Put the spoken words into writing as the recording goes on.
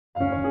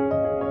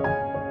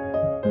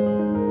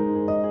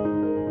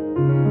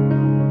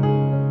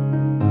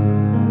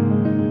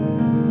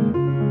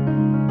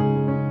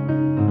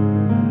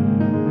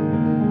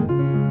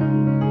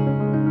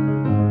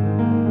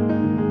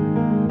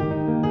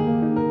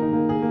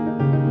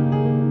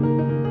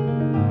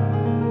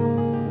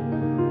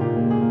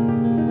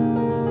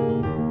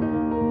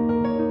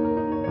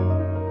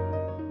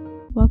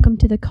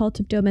to the Cult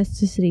of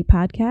Domesticity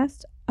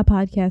podcast, a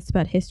podcast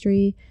about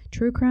history,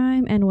 true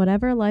crime, and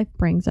whatever life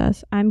brings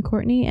us. I'm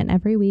Courtney, and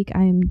every week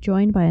I am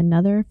joined by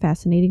another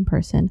fascinating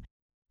person.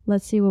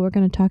 Let's see what we're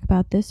going to talk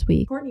about this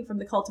week. Courtney from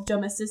the Cult of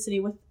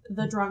Domesticity with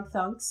the Drunk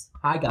Thunks.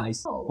 Hi,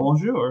 guys. Oh.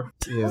 Bonjour.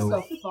 Ew.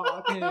 What the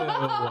fuck? Ew.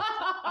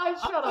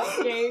 Shut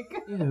up, Jake.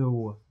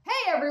 Ew.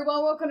 Hey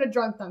everyone, welcome to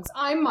Drunk Thunks.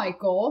 I'm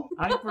Michael.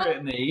 I'm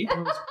Brittany.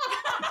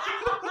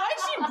 Why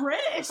is she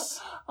British?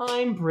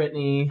 I'm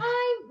Brittany.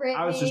 I'm Brittany.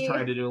 I was just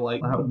trying to do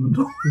like loud and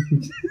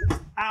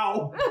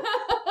Ow!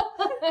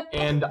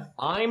 And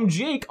I'm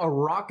Jake, a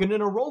rockin'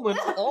 and a rollin'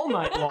 all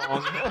night long.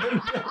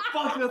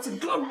 Fuck, that's a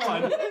good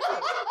one.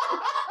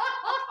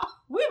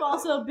 We've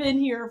also been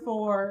here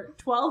for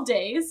 12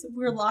 days.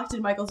 We're locked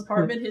in Michael's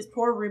apartment, his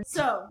poor room.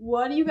 So,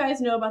 what do you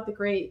guys know about the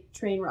Great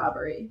Train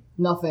Robbery?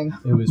 Nothing.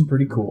 It was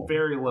pretty cool.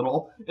 Very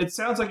little. It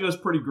sounds like it was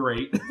pretty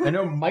great. I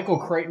know Michael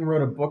Crichton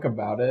wrote a book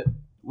about it.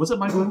 Was it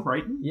Michael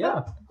Crichton?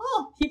 Yeah.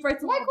 Oh, he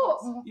writes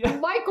Michael Yeah.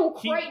 Michael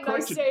He Crichton, I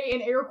Crichton. say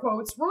in air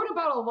quotes, wrote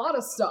about a lot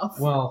of stuff.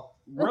 Well,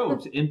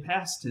 Wrote in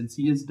past tense,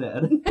 he is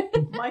dead.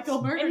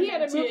 Michael murdered and he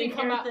had him a to movie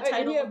come inherit out. the And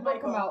title he had of a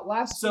book come Michael. out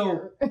last So,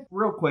 year.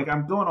 real quick,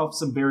 I'm going off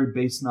some very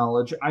base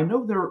knowledge. I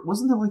know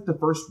wasn't there like the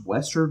first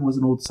Western was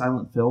an old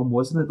silent film?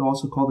 Wasn't it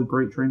also called The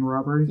Great Train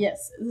Robbery?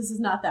 Yes, this is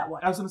not that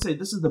one. I was going to say,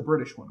 this is the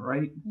British one,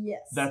 right?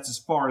 Yes. That's as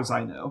far as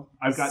I know.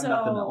 I've got So-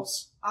 nothing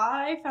else.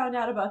 I found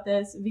out about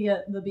this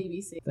via the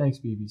BBC. thanks,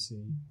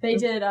 BBC. They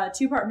did a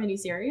 2-part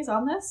miniseries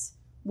on this,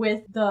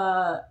 with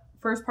the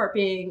first part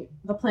being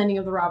the planning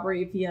of the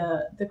robbery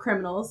via the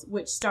criminals,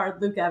 which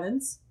starred Luke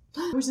Evans,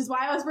 which is why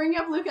I was bringing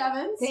up Luke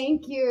Evans.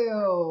 Thank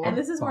you. And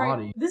this is where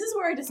Body.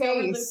 I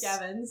discovered Face. Luke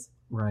Evans.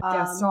 Right.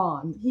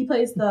 Gaston. He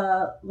plays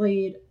the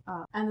lead,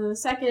 and then the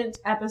second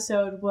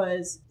episode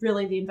was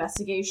really the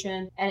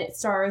investigation, and it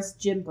stars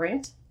Jim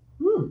Brandt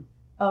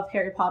of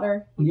Harry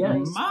Potter. He Yes.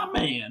 plays- My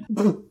man.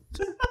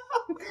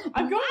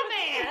 I'm going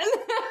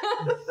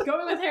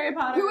going with Harry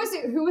Potter.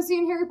 Who was he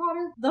in Harry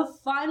Potter? The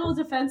final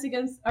defense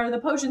against, or the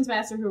potions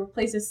master who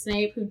replaces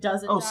Snape, who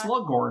doesn't Oh, die.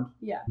 Slughorn.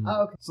 Yeah.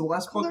 Oh, okay. It's the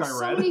last book There's I so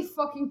read. many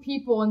fucking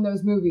people in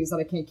those movies that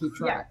I can't keep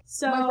Yeah. track.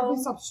 So Michael,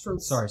 please stop stroking.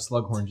 Sorry,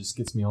 Slughorn just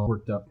gets me all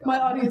worked up. my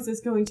audience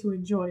is going to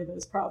enjoy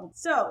those problems.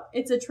 So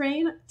it's a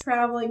train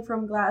traveling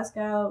from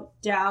Glasgow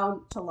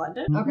down to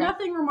London. Okay.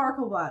 Nothing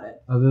remarkable about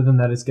it. Other than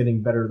that, it's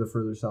getting better the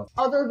further south.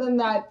 Other than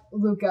that,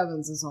 Luke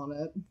Evans is on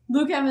it.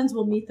 Luke Evans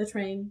will meet the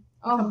train,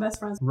 become best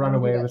friends. Run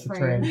away with the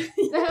train.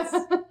 Yes.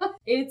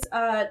 It's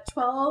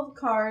 12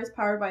 cars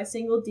powered by a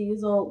single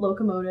diesel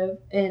locomotive,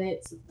 and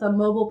it's the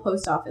mobile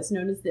post office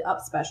known as the Up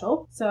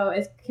Special. So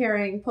it's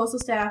carrying postal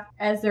staff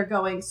as they're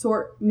going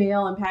sort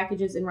mail and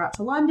packages en route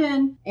to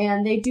London,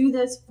 and they've been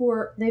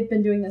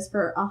doing this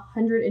for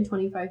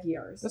 125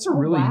 years. That's a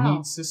really wow.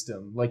 neat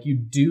system. Like, you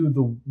do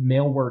the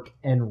mail work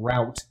en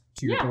route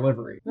to your Yeah.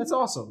 delivery. That's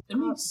awesome. It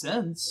makes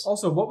sense.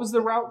 Also, what was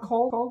the route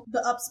called? The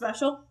Up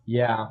Special.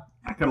 Yeah.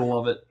 I gotta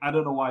love it. I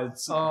don't know why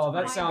it's. Oh,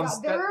 that My sounds...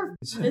 God, there are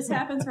This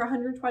happens for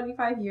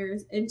 125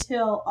 years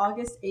until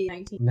August 8,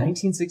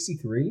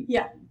 1963?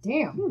 Yeah,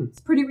 damn. it's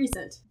pretty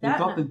recent. They That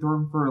thought night, they threw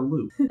him for a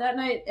loop. that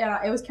night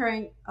it was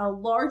carrying a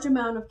large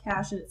amount of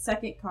cash in its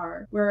second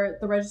car where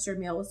the registered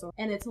mail was stored.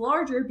 And it's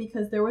larger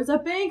because there was a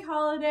bank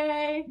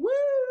holiday.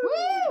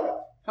 Woo!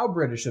 How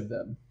British of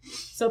them.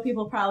 So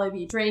people probably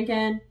be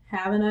drinking,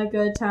 having a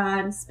good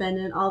time,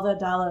 spending all the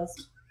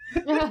dollars.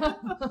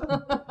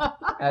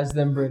 As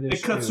them British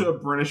It cuts do. to a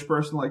British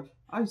person like,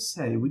 I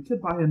say, we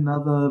could buy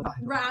another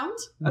Round?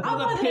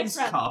 another Oh, Pins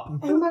that's right. cup.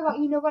 Oh my god,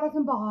 you know what I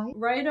can buy?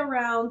 Right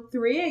around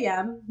 3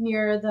 a.m.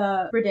 near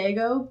the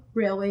Bridego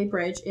Railway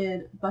Bridge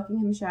in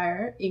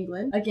Buckinghamshire,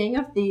 England, a gang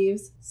of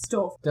thieves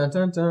stole. Dun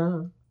dun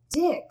dun.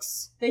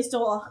 Dicks. They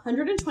stole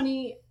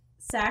 120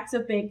 sacks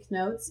of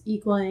banknotes,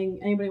 equaling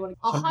anybody want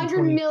to?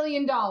 $100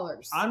 million.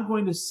 I'm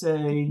going to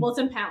say. Well, it's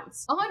in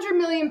pounds. 100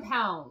 million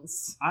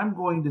pounds. I'm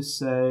going to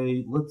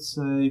say, let's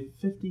say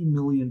 50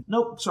 million.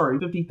 Nope, sorry,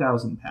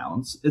 50,000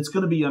 pounds. It's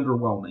going to be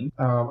underwhelming.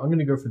 I'm going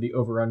to go for the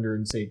over-under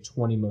and say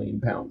 20 million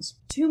pounds.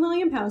 2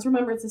 million pounds.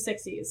 Remember, it's the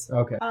 60s.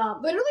 Okay.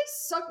 Literally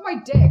suck my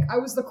dick. I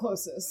was the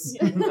closest.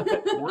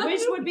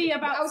 Which would be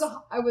about.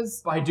 I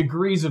was By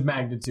degrees of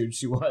magnitude,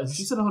 she was.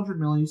 She said 100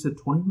 million. You said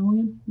 20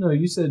 million? No,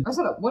 you said... I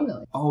said 1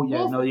 million. Oh,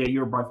 yeah. Well, No, yeah,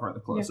 you're by far the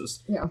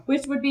closest.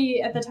 Which would be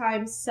at the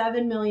time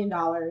 $7 million,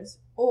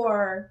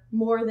 or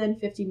more than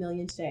 $50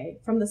 million today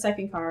from the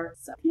second car.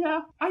 So.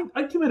 Yeah,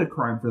 I'd commit a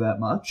crime for that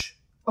much.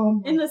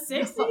 Oh In the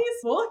 60s?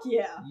 Fuck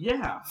yeah.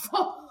 Yeah.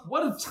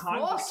 What a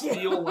time to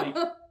steal, like,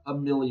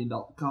 $1 million.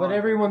 God. But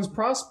everyone's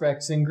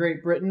prospects in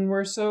Great Britain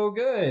were so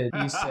good,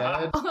 he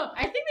said.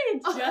 I think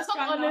they had just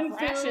gotten off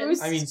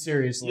rations. I mean,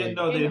 seriously. Yeah,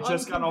 no, they had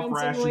just got off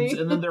rations,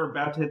 and then they're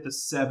about to hit the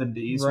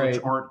 70s,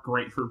 which aren't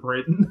great for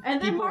Britain.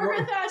 And then People Margaret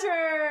were-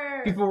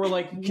 Thatcher! People were,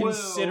 like, Whoa.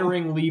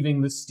 considering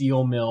leaving the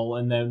steel mill,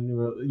 and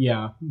then,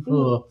 yeah.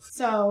 Mm. Ugh.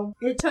 So,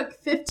 it took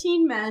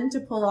 15 men to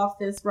pull off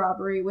this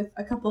robbery with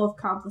a couple of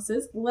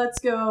accomplices. Let's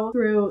go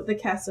through the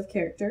cast of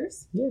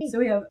characters. Yay. So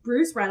we have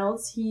Bruce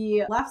Reynolds.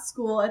 He left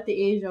school at the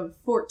age of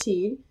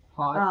 14.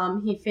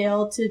 Hot. He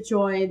failed to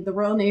join the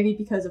Royal Navy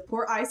because of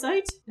poor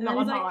eyesight. And then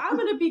Not he's like, hot. I'm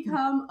going to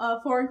become a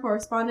foreign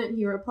correspondent.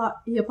 He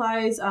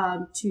applies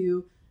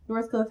to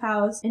Northcliffe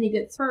House, and he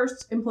gets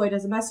first employed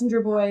as a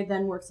messenger boy,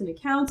 then works in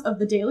accounts of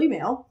the Daily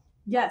Mail.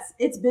 Yes,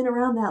 it's been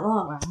around that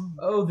long. Wow.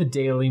 Oh, the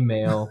Daily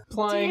Mail.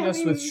 Plying us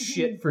with Daily-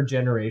 shit for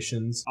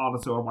generations.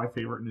 Honestly, one of my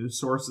favorite news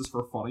sources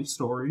for funny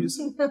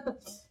stories.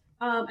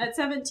 At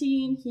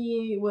 17,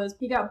 he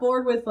got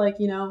bored with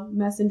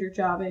messenger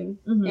jobbing,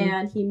 Mhm.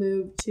 and he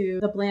moved to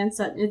the Bland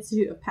Sutton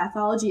Institute of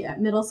Pathology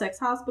at Middlesex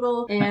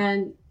Hospital,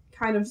 and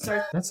kind of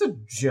started. That's a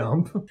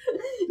jump.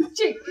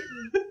 Jake,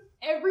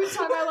 every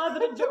time I laugh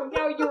at a joke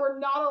now, you are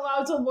not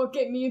allowed to look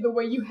at me the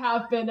way you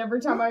have been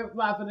every time I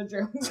laugh at a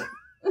joke.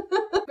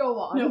 Go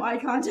on. No eye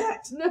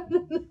contact.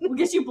 We'll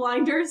get you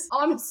blinders.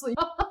 Honestly.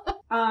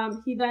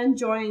 He then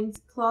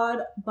joins Claude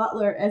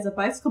Butler as a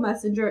bicycle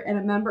messenger and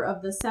a member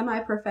of the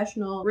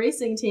semi-professional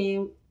racing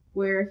team,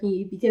 where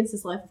he begins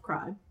his life of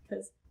crime.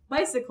 Because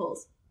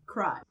bicycles,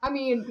 crime. I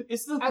mean,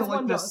 Isn't As that like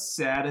one the does.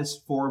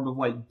 saddest form of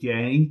like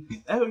gang?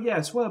 Oh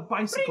yes, what a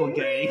bicycle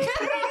gang.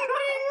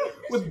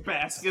 With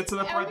baskets in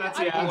the front, that's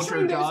I'm the ultra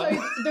picturing gun.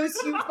 those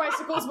huge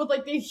bicycles with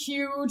like the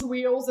huge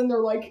wheels, and they're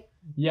like,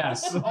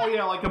 Yes. Oh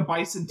yeah, like a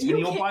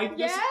bicentennial You bike.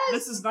 Yes!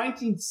 This is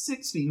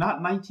 1960,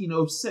 not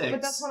 1906.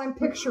 but that's what I'm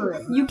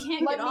picturing. You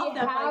can't Let get me off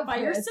that bike have by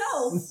this.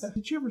 yourself.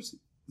 Did you ever see?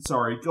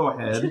 Sorry, go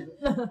ahead.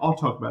 I'll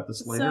talk about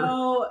this later.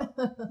 So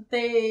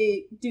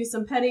they do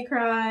some petty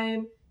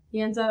crime.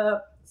 He ends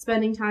up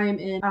spending time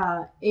in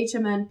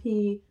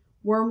HMNP,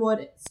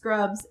 Wormwood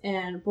Scrubs,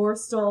 and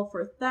Borstal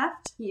for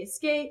theft. He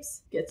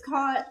escapes, gets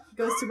caught,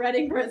 goes to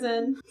Reading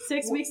Prison.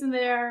 6 weeks in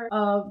there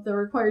of the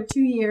required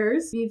 2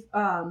 years. He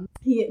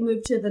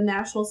moved to the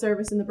National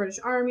Service in the British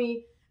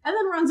Army, and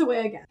then runs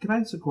away again. Can I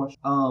ask a question?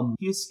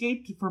 He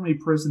escaped from a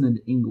prison in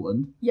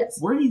England. Yes,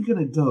 Where are you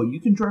gonna go? You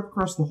can drive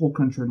across the whole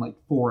country in like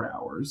 4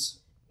 hours.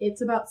 it's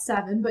about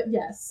 7, but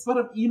yes.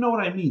 But you know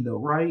what I mean, though,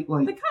 right? The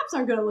Like, cops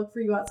aren't going to look for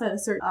you outside of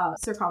They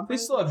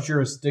circumference. still have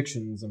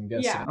jurisdictions, I'm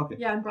guessing. Yeah, okay.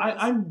 yeah, in France.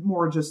 I'm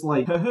more just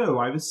like, ho,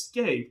 I've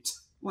escaped.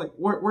 Like,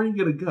 where are you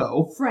gonna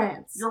go?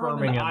 France. You're on an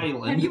Birmingham.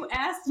 island. Have you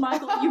asked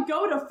Michael? You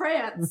go to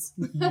France.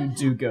 You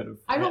do go to France.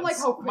 I don't like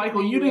how quickly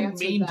Michael, you didn't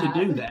answered mean that.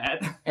 to do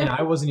that. And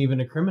I wasn't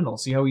even a criminal.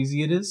 See how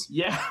easy it is?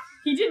 Yeah.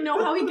 He didn't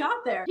know how he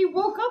got there. He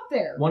woke up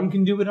there. One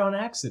can do it on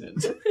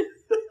accident.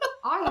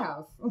 I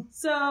have.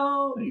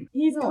 So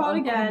he's No, caught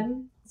I'm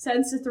again,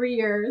 sentenced to 3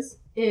 years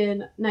in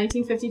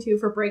 1952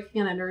 for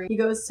breaking and entering. He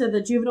goes to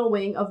the juvenile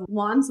wing of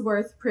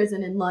Wandsworth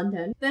Prison in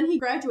London. Then he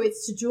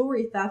graduates to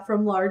jewelry theft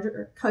from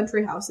larger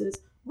country houses,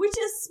 which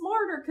is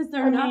smarter because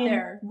they're not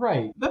there.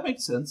 Right. That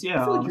makes sense,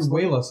 yeah. I feel like you're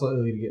honestly. way less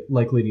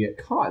likely to get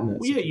caught in that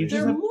Well, yeah, you situation.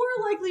 They're just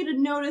more likely to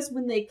notice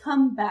when they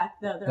come back,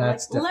 though. They're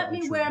That's like, let definitely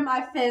me true. wear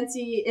my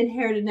fancy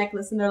inherited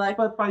necklace. And they're like,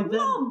 But by then,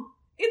 Mom,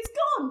 it's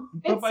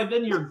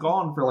gone. you're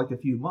gone for like a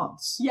few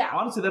months. Yeah.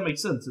 Honestly, that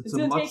makes sense. It's It's a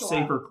gonna much take a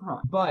safer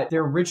crime. But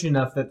they're rich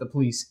enough that the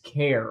police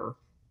care.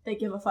 They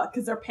give a fuck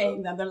because they're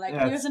paying them. They're like,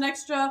 Yeah. here's an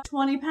extra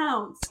 20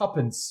 pounds.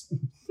 Tuppence.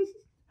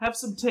 Have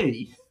some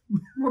tea.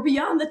 We're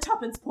beyond the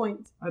tuppence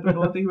point. I don't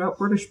know anything about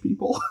British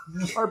people.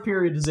 Our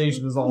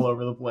periodization is all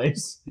over the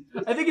place.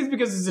 I think it's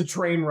because it's a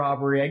train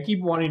robbery. I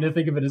keep wanting to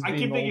think of it as I being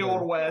keep thinking older.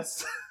 Old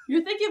West.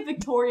 You're thinking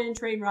Victorian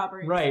train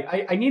robbery.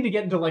 Right. I need to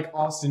get into like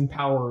Austin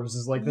Powers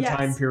is like the Yes.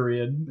 time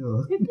period.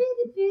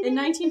 In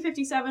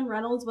 1957,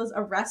 Reynolds was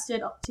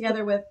arrested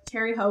together with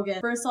Terry Hogan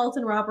for assault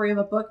and robbery of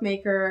a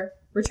bookmaker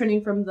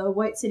returning from the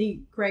White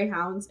City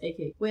Greyhounds,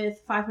 aka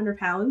with 500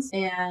 pounds,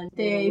 and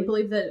they Really?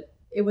 believed that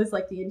it was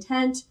like the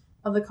intent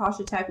of the Kosh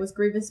attack was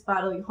grievous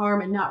bodily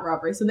harm and not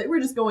robbery, so they were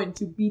just going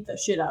to beat the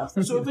shit out of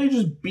him. So if they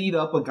just beat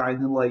up a guy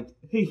and then like,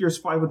 hey, here's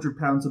 500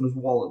 pounds in his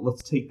wallet,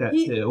 let's take that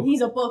too.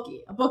 He's a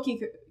bookie. A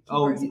bookie.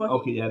 Oh, is a bookie.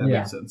 okay, yeah, that Yeah.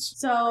 makes sense.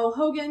 So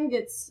Hogan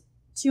gets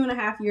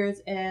 2.5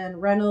 years,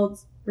 and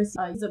Reynolds he's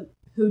a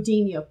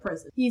Houdini of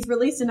prison. He's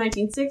released in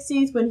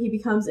 1960s when he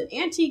becomes an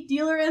antique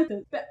dealer and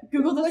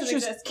Google doesn't Let's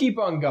just exist. keep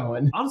on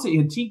going. Honestly,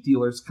 antique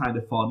dealer's kind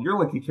of fun. You're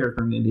like a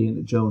character in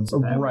Indiana Jones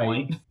at that Right.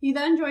 point. He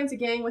then joins a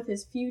gang with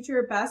his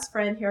future best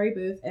friend Harry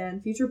Booth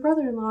and future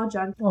brother-in-law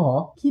John.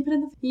 Aw. Keep it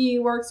in the. He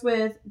works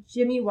with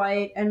Jimmy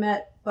White and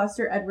met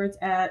Buster Edwards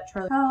at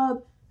Charlie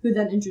Hub, who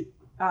then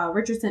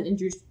Richardson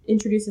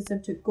introduces him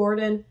to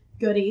Gordon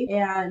Goody,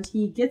 and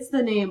he gets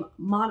the name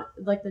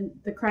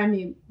the crime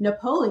name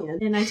Napoleon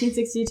in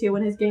 1962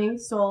 when his gang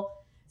stole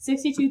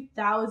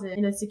 $62,000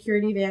 in a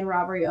security van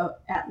robbery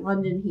at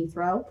London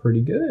Heathrow.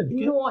 Pretty good.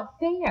 Not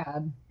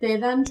bad. They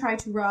then tried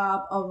to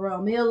rob a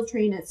Royal Mail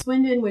train at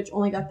Swindon, which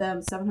only got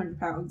them 700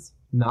 pounds.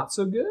 Not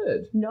so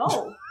good.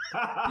 No.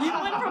 You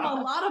went from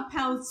a lot of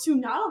pounds to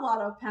not a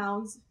lot of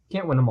pounds.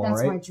 Can't win them all,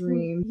 That's right? my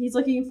dream. He's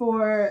looking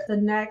for the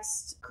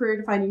next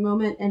career-defining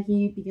moment, and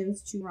he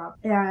begins to rob.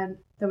 And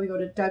then we go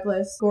to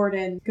Douglas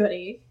Gordon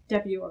Goody,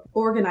 deputy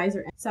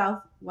organizer in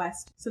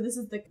Southwest. So this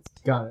is the...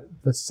 Got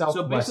it. The Southwest.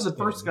 So basically, the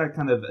first gang. guy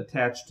kind of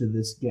attached to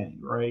this gang,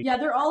 right? Yeah,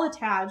 they're all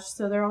attached,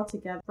 so they're all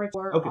together.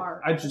 Okay,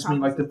 I just mean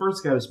like the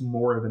first guy was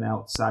more of an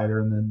outsider,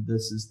 and then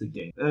this is the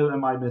gang.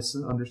 Am I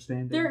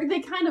misunderstanding? They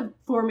kind of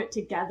form it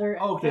together.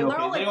 Okay, They're okay.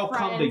 all, like, They all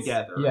come friends.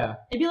 together. Yeah.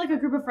 It'd be like a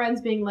group of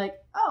friends being like,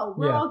 "Oh,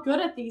 we're Yeah. all good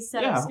at these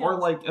set of Yeah, skills." or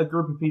like a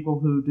group of people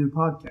who do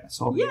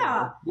podcasts all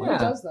together. Who Yeah.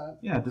 does that?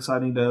 Yeah,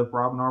 deciding to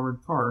rob an armored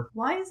car.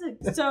 Why is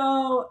it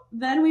so?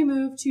 Then we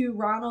move to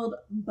Ronald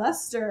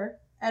Buster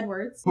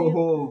Edwards.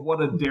 Oh,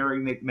 what a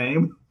daring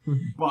nickname.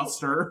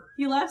 Buster.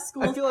 He left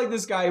school. I feel like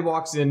this guy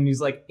walks in and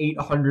he's like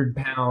 800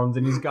 pounds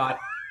and he's got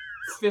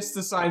fists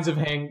the size of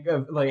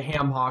like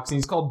ham hocks, and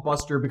he's called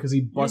Buster because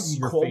he busts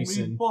your call face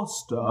me in.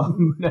 Buster.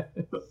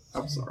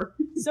 I'm sorry.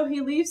 So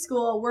he leaves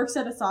school, works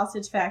at a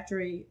sausage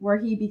factory, where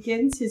he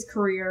begins his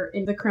career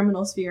in the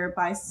criminal sphere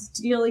by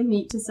stealing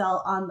meat to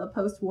sell on the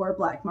post-war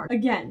black market.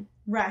 Again,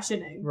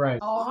 rationing. Right.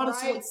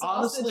 Honestly,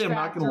 Sausage I'm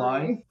not gonna lie.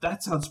 Factory.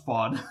 That sounds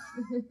fun.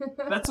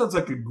 That sounds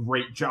like a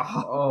great job.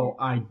 Oh,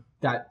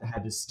 that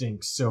had to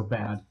stink so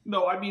bad.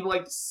 No, I mean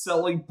like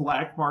selling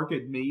black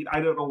market meat. I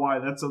don't know why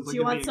that sounds like Do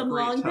you want some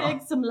long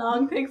pig? Some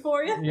long pig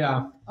for you?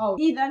 Yeah. Oh,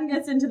 He then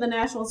gets into the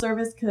national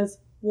service because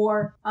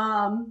war.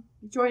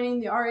 Joining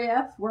the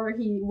RAF, where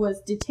he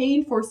was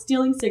detained for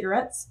stealing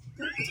cigarettes.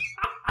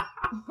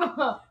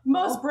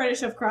 Most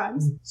British of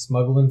crimes.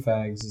 Smuggling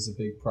fags is a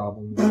big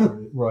problem in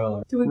the Royal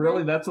Air. Do we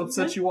Really, agree? that's what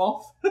set you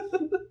off?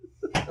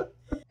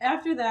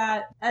 After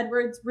that,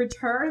 Edwards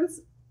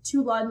returns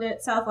to London,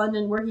 South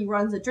London, where he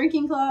runs a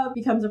drinking club,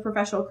 becomes a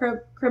professional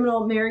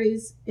criminal,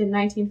 marries in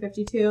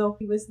 1952.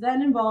 He was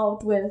then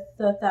involved with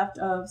the theft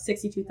of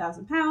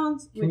 £62,000.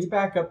 Can you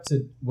back up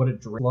to what a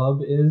drink club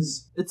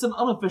is? It's an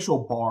unofficial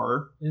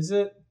bar. Is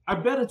it? I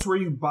bet it's where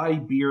you buy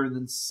beer and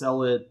then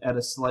sell it at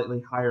a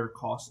slightly higher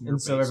cost in your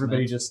And so basement.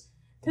 everybody just...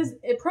 Because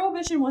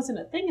prohibition wasn't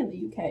a thing in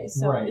the UK,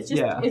 so Right,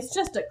 it's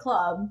just a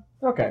club,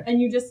 Okay.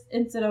 and you just,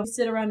 instead of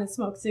sit around and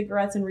smoke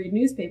cigarettes and read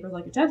newspapers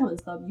like a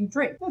gentleman's club, you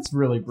drink. That's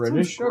really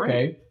British. Sounds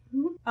great.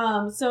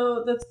 Okay.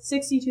 So the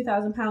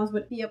 £62,000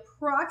 would be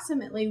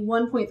approximately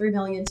 1.3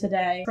 million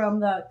today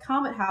from the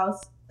Comet House,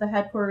 the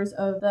headquarters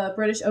of the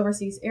British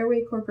Overseas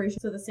Airway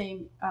Corporation, so the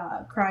same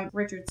crime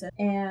Richardson,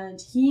 and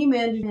he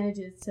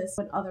manages to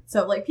win other.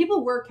 So like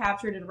people were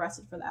captured and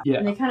arrested for that, Yeah.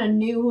 and they kind of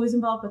knew who was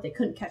involved, but they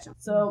couldn't catch him.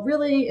 So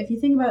really, if you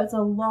think about it, it's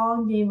a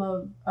long game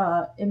of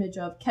image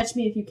of Catch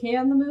Me If You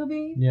Can, the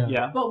movie, Yeah.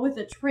 Yeah, but with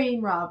a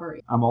train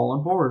robbery. I'm all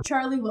on board.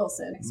 Charlie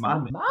Wilson. My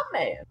man. My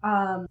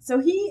man. So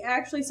he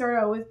actually started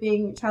out with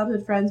being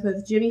childhood friends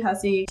with Jimmy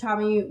Hussey,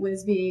 Tommy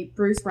Wisby,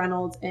 Bruce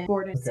Reynolds, and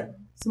Gordon. Okay.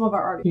 Some of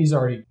our artists He's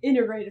already...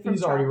 integrated from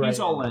He's already childhood. right. He's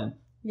all in.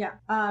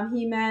 Yeah.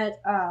 He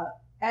met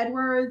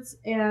Edwards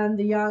and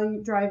the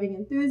young driving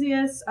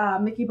enthusiasts,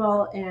 Mickey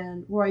Ball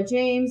and Roy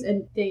James,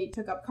 and they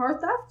took up car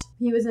theft.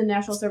 He was in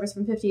national service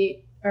from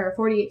 48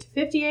 to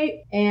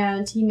 58,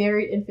 and he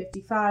married in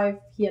 55.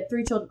 He had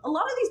 3 children. A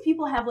lot of these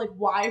people have like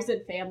wives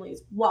and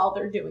families while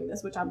they're doing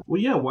this, which I'm.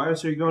 Well, yeah, why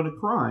else are you going to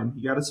crime?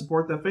 You got to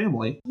support that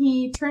family.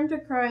 He turned to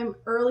crime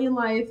early in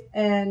life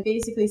and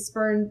basically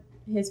spurned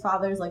his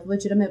father's like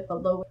legitimate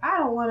but low. I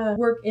don't want to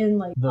work in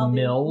like The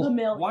mill? The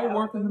mill. Why yeah,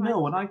 work in the with my-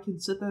 mill when I can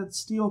sit there and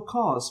steal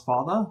cars,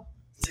 father?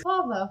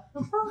 Father.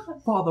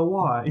 Father,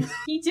 why?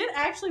 He did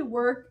actually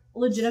work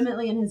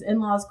legitimately in his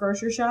in-laws'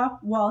 grocery shop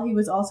while he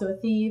was also a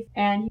thief,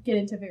 and he'd get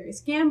into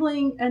various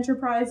gambling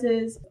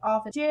enterprises,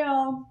 off in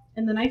jail.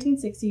 In the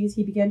 1960s,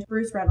 he began to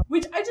Bruce Reynolds,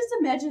 which I just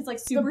imagine is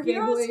like The big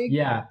superheroes. league.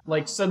 Yeah.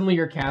 Like, suddenly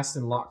you're cast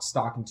in Lock,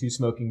 Stock, and Two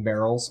Smoking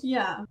Barrels.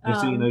 Yeah.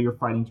 Just so you know, you're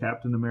fighting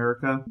Captain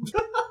America.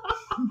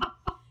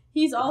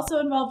 He's also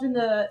involved in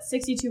the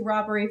 62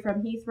 robbery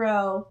from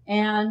Heathrow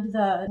and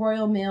the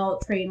Royal Mail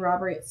train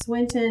robbery at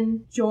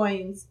Swinton.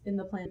 Joins in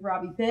the plan of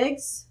Robbie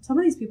Biggs. Some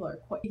of these people are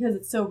quite, because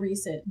it's so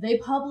recent. They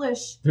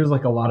publish. There's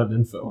like a lot of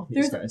info on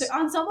these There's guys.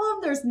 on some of them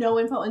there's no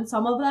info, and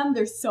some of them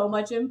there's so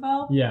much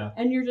info. Yeah.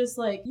 And you're just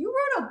like, you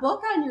wrote a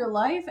book on your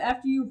life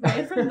after you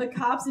ran from the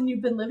cops and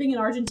you've been living in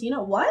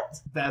Argentina? What?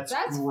 That's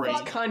That's great.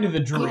 fun. Kind of the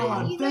dream.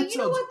 God, You know that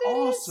sounds what that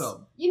is?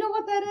 awesome. You know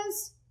what that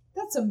is?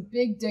 That's some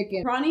big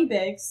dickin'. Ronnie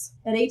Biggs.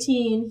 At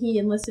 18, he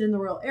enlisted in the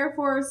Royal Air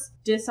Force,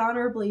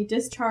 dishonorably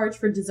discharged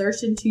for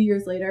desertion 2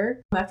 years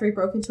later after he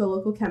broke into a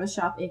local chemist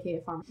shop, aka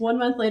a farm. 1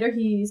 month later,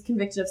 he's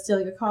convicted of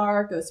stealing a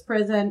car, goes to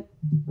prison,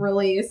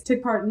 released,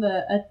 took part in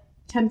the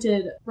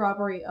attempted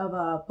robbery of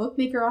a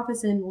bookmaker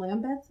office in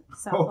Lambeth,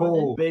 South Oh,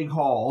 London. big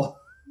haul.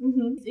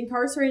 He's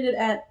incarcerated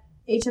at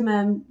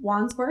HMM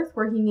Wandsworth,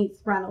 where he meets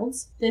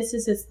Reynolds. This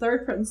is his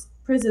third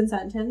prison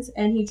sentence,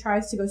 and he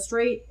tries to go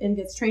straight and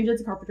gets trained as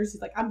a carpenter. He's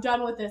like, I'm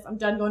done with this. I'm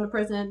done going to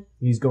prison.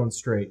 He's going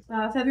straight.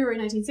 February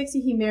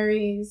 1960, he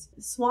marries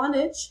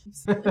Swanage.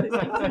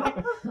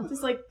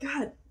 Just like,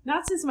 God,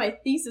 not since my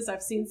thesis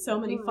I've seen so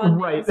many fun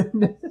Right.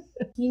 names.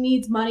 He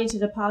needs money to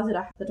deposit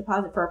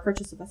for a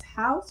purchase of his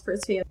house for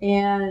his family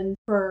and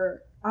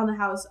on the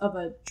house of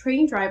a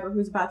train driver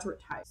who's about to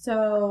retire.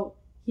 So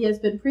he has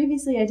been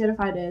previously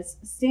identified as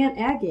Stan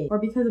Agate, or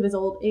because of his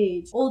old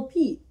age, Old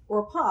Pete,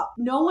 or Pop.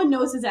 No one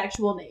knows his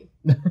actual name.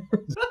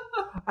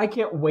 I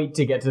can't wait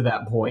to get to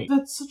that point.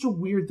 That's such a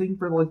weird thing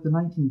for like the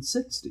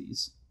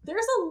 1960s.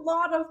 There's a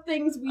lot of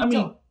things we I mean,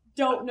 don't.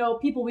 don't know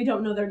people we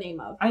don't know their name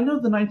of. I know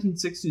the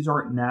 1960s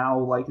aren't now,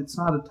 like, it's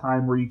not a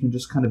time where you can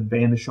just kind of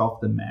vanish off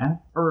the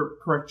map. Or,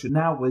 correction,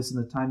 now isn't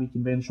a time you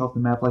can vanish off the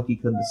map like you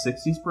could in the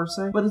 60s, per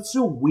se. But it's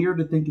still weird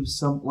to think of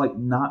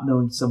not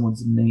knowing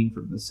someone's name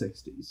from the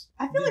 60s.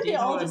 I feel like Do you they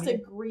know all what I just mean?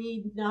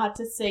 agreed not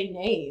to say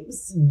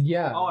names.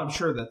 Yeah. Oh, I'm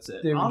sure that's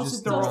it. They were Honestly,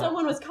 just they're So if all,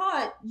 someone was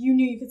caught, you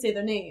knew you could say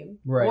their name.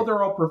 Right. well,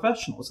 they're all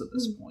professionals at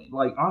this point.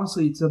 Like,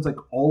 honestly, it sounds like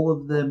all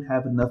of them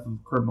have enough of a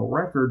criminal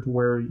record to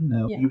where,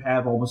 Yeah. you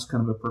have almost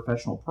kind of a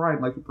professional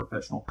pride, like a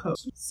professional code.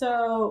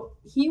 So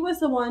he was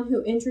the one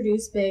who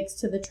introduced Biggs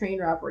to the train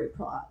robbery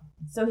plot.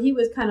 So he's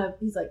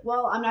like,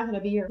 well, I'm not going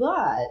to be your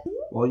but.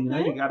 Well, you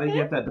gotta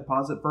get that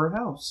deposit for a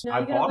house. No, I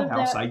you gotta bought a live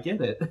house, that- I get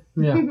it.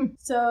 Yeah.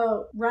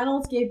 So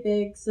Reynolds gave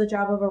Biggs the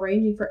job of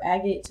arranging for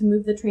Agate to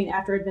move the train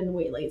after it had been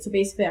waylaid. So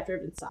basically after it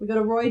had been stopped. We go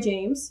to Roy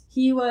James.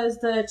 He was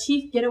the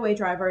chief getaway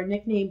driver,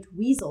 nicknamed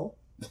Weasel.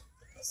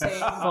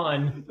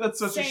 Fun. That's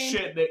such a Same.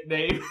 shit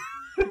nickname.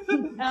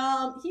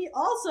 He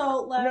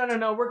also left...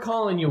 No. We're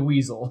calling you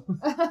Weasel.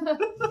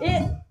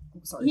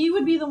 He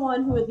would be the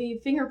one who would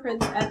leave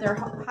fingerprints at their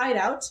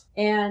hideout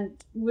and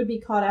would be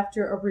caught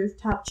after a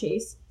rooftop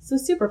chase. So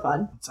super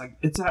fun. It's like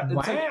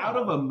Wow. out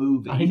of a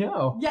movie. I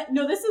know. Yeah,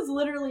 no, this is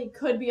literally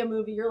could be a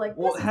movie. You're like,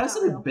 this Well, is not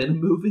hasn't real. it been a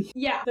movie?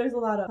 Yeah, there's a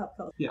lot of pop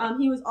culture. Yeah.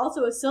 He was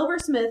also a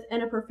silversmith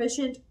and a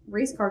proficient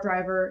race car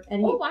driver, and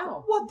he Oh,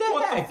 wow. What the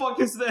What the heck? fuck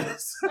is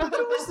this?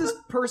 Who is this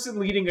person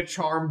leading a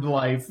charmed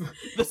life?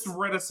 This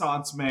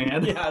Renaissance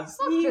man. Yes.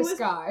 he This was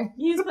guy.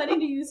 he's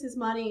planning to use his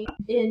money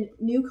in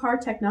new car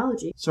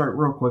technology. Sorry,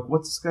 real quick.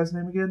 What's this guy's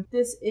name again?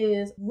 This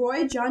is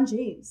Roy John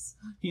James.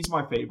 He's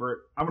my favorite.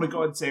 I'm gonna go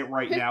ahead and say it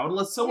right now.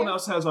 Unless someone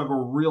else has like a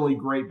really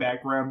great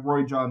background,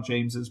 Roy John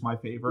James is my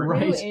favorite.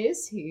 Right. Who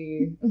is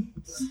he?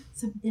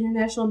 Some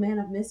international man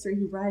of mystery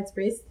who drives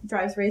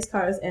race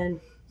cars, and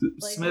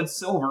like- Smith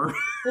Silver.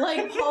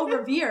 like Paul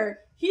Revere,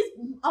 he's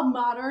a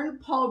modern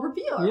Paul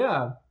Revere.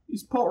 Yeah.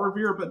 He's Paul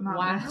Revere, but not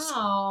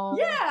Wow.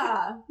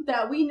 Yeah,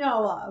 that we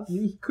know of.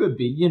 He could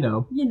be, you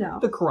know. You know.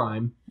 The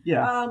crime.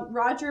 Yeah.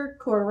 Roger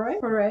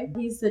Corduroy.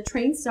 He's the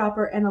train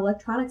stopper and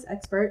electronics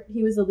expert.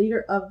 He was the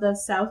leader of the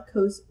South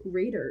Coast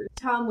Raiders.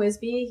 Tom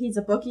Wisby, he's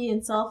a bookie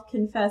and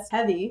self-confessed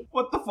heavy.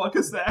 What the fuck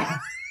is that?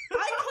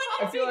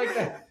 I feel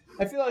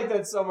like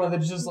that's someone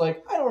that's just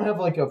like, I don't have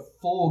like a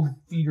full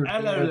feeder.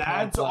 Hello, finger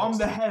lads. I'm complex.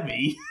 the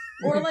heavy.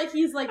 Or like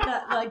he's like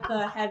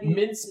the heavy.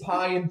 Mince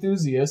pie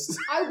enthusiast.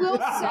 I will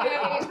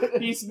say,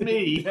 He's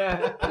me.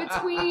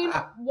 between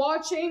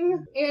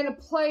watching and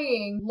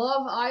playing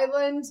Love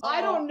Island, I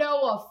don't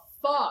know a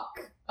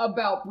fuck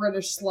about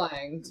British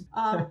slang.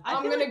 I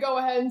I'm feel gonna like, go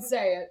ahead and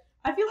say it.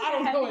 I feel I like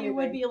don't know heavy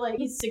would anything. be like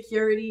he's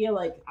security,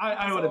 like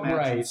I would So- imagine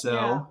Right. so.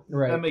 Yeah.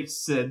 Right. That makes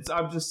sense.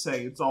 I'm just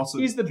saying it's also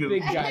He's the good.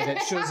 big guy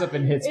that shows up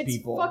and hits It's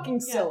people.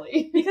 fucking Yeah.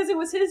 silly. because it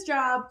was his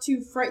job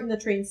to frighten the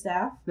train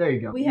staff. There you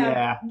go. We have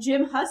Yeah.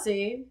 Jim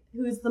Hussey,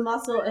 who's the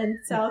muscle in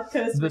South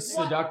Coast. The Raiders.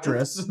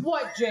 seductress.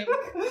 What, Jake?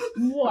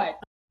 What?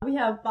 We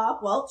have Bob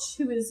Welch,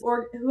 who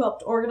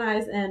helped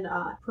organize and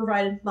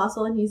provided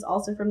muscle, and he's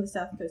also from the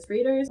South Coast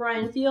Raiders.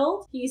 Brian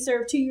Field, he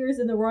served 2 years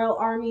in the Royal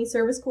Army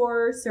Service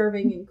Corps,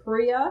 serving in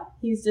Korea.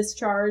 He's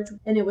discharged,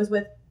 and it was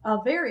with a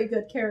very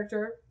good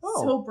character.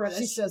 Oh, So She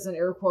British. says in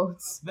air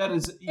quotes. That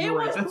is. It You're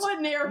right. was That's, put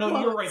in air no,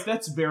 quotes. you're right.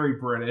 That's very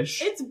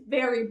British. It's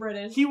very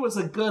British. He was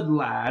a good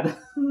lad.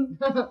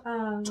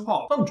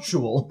 Top.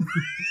 Punctual.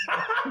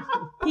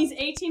 He's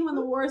 18 when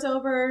the war is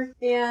over,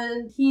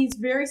 and he's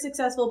very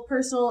successful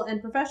personal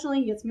and professionally.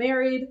 He gets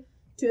married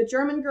to a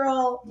German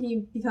girl.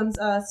 He becomes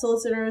a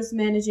solicitor's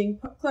managing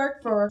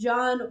clerk for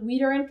John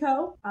Weeder &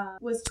 Co.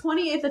 Was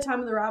 28 at the time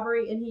of the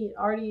robbery, and he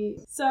already...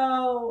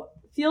 So,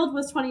 Field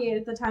was 28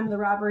 at the time of the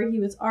robbery. He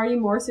was already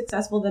more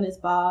successful than his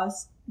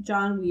boss,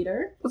 John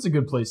Weeder. That's a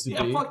good place to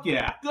Yeah, be. fuck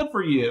yeah. Good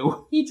for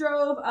you. He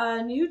drove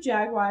a new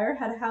Jaguar,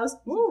 had a house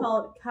he Ooh.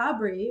 called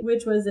Cabri,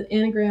 which was an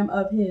anagram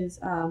of his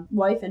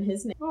wife and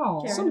his name.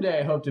 Oh. Karen. Someday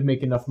I hope to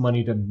make enough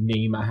money to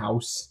name a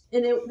house.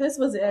 And this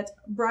was it.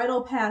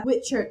 Bridle Path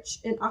Whitchurch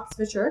in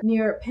Oxfordshire,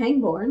 near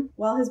Pangbourne,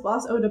 while his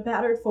boss owned a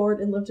battered Ford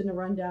and lived in a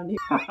rundown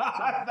neighborhood.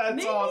 That's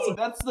Maybe. awesome.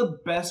 That's the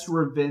best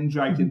revenge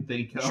I can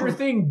think of. Sure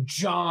thing,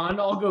 John.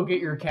 I'll go get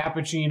your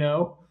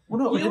cappuccino. Well,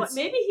 no, You know what? it's,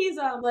 Maybe he's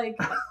like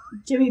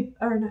Jimmy,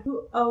 or no,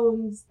 who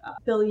owns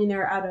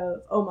Billionaire out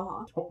of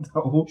Omaha.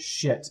 no.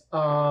 Shit. You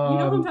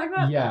know who I'm talking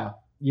about? Yeah.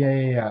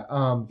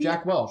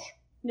 Jack Welsh.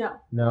 No.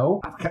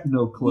 No? I've got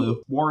no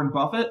clue. Warren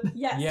Buffett?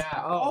 Yes. Yeah.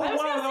 Oh, Oh, I was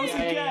wow, gonna that was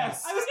say- a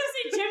guess. I was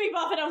gonna say Jimmy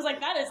Buffett. I was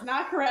like, that is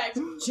not correct.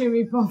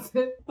 Jimmy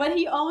Buffett. But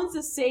he owns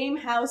the same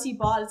house he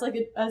bought. It's like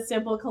a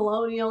simple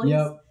colonial.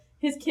 Yep.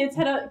 His kids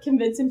had to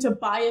convince him to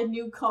buy a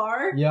new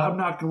car. Yeah. I'm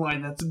not gonna lie,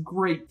 that's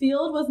great.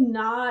 Field was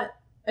not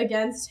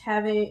against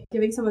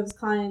giving some of his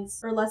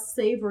clients, or less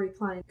savory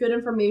clients, good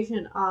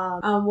information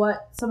on what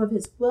some of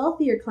his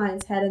wealthier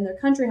clients had in their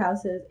country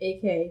houses,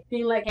 aka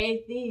being like,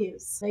 hey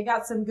thieves, they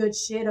got some good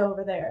shit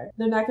over there.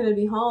 They're not going to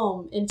be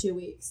home in 2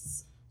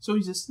 weeks. So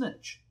he's a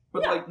snitch.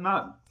 But, Yeah. like,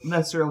 not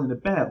necessarily in a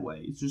bad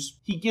way. It's just,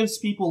 he gives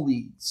people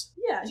leads.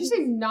 Yeah. Did you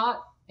say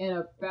not in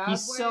a bad way. He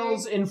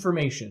sells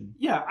information.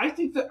 Yeah, I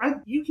think that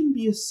you can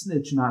be a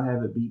snitch and not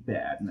have it be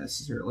bad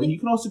necessarily. You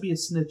can also be a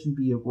snitch and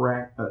be a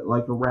rat,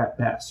 like a rat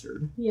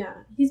bastard. Yeah.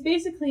 He's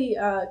basically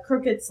a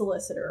crooked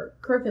solicitor,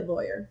 crooked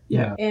lawyer.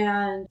 Yeah.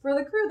 And for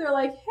the crew, they're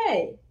like,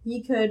 hey,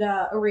 he could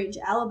arrange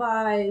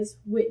alibis,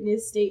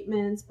 witness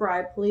statements,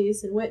 bribe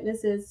police and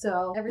witnesses,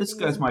 so everything. This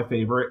guy's my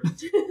favorite.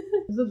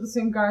 Is it the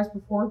same guy as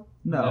before?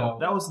 No,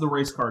 that was the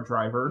race car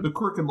driver. The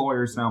crooked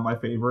lawyer is now my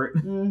favorite.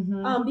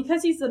 Mm-hmm.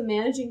 Because he's the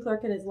managing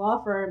clerk in his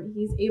law firm,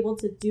 he's able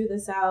to do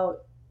this out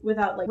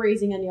without like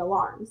raising any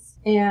alarms.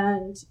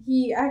 And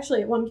he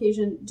actually at one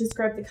occasion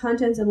described the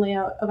contents and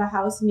layout of a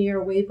house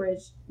near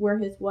Weybridge where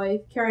his wife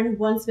Karen had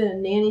once been a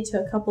nanny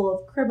to a couple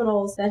of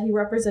criminals that he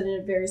represented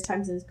at various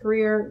times in his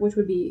career, which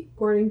would be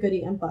Gordon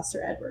Goody and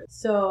Buster Edwards.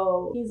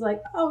 So he's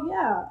like, oh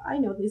yeah, I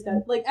know these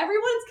guys. Like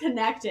everyone's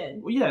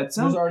connected. Well, yeah, it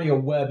sounds. There's already a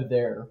web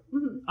there.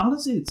 Mm-hmm.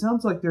 Honestly, it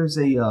sounds like there's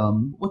a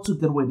what's a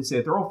good way to say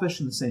it? They're all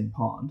fishing the same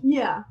pond.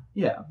 Yeah.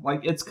 Yeah,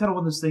 like it's kind of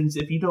one of those things.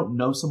 If you don't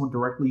know someone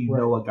directly, you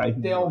Right. know a guy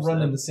who They all knows run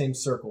them. in the same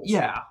circles.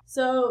 Yeah.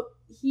 So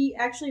he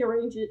actually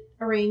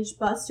arranged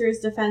Buster's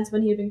defense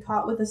when he had been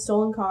caught with a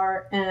stolen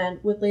car and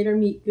would later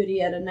meet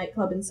Goody at a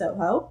nightclub in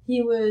Soho.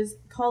 He was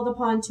called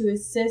upon to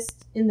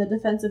assist in the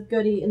defense of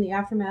Goody in the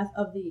aftermath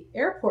of the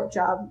airport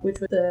job, which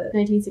was the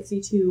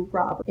 1962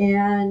 robbery.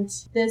 And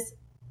this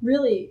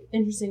really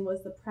interesting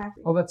was the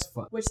practice, Oh, that's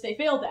fun. which they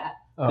failed at.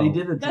 Oh. They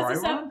did a dry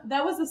That's run?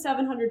 that was the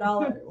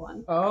 $700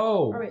 one.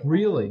 Oh, Or wait,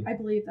 really? I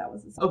believe that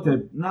was the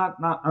Okay, not.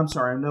 I'm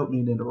sorry, I don't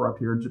mean to interrupt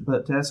here,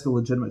 but to ask a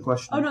legitimate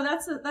question. Oh no,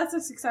 that's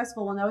a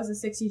successful one. That was a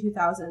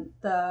 62,000.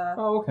 The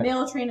Oh, okay.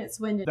 mail train at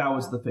Swindon. That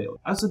was the failure.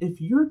 I said, if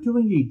you're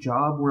doing a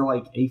job where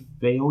like a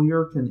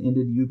failure can end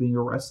in you being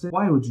arrested,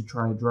 why would you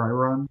try a dry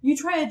run? You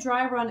try a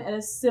dry run at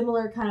a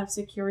similar kind of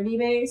security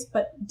base,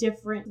 but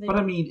different. But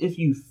I mean, if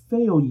you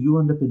fail, you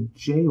end up in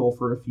jail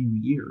for a few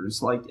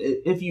years. Like,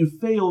 if you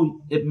fail,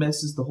 it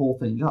messes the whole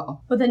thing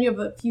up. But then you have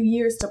a few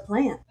years to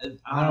plan.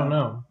 I don't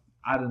know.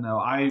 I don't know.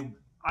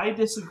 I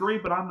disagree,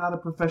 but I'm not a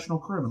professional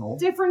criminal.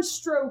 Different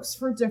strokes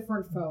for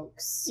different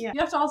folks. Yeah.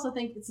 You have to also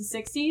think it's the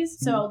 60s,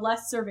 so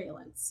less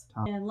surveillance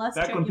and less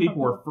Back when checking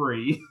people were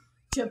free.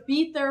 to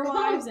beat their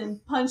wives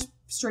and punch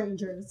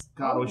strangers.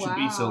 God, we should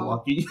be so wow.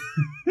 lucky.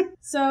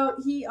 So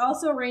he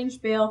also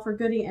arranged bail for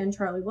Goody and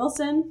Charlie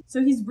Wilson.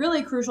 So he's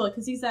really crucial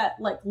because he's that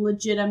like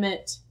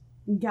legitimate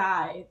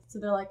guy. So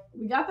they're like,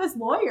 we got this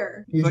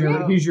lawyer.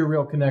 He's your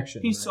real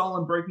connection. He saw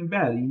in Breaking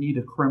Bad. You need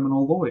a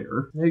criminal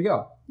lawyer. There you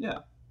go. Yeah.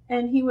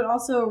 And he would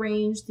also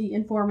arrange the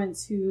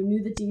informants who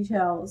knew the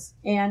details.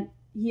 And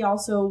he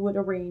also would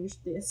arrange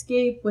the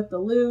escape with the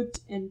loot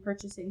and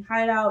purchasing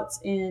hideouts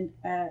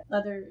at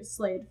Leather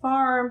Slade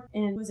Farm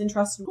and was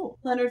entrusted. Cool.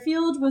 Leonard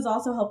Field was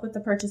also helped with the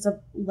purchase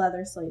of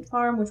Leather Slade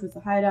Farm, which was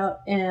the hideout.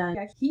 And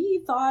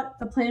he thought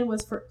the plan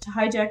was to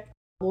hijack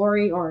a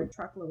lorry or a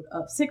truckload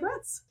of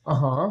cigarettes.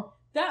 Uh-huh.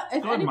 That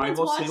if Go ahead, anyone's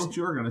Michael, say watched, what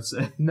you were going to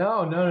say.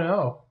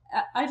 No.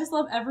 I just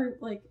love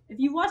if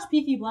you watch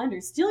Peaky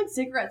Blinders, stealing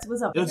cigarettes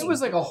was a It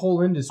was like a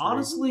whole industry.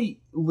 Honestly,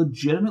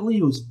 legitimately,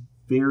 it was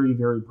very,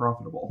 very It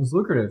profitable. was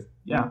lucrative.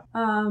 Yeah.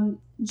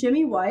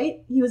 Jimmy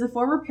White, he was a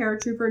former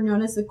paratrooper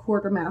known as the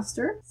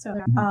Quartermaster. So,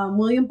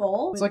 William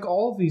Bull. It's like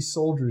all of these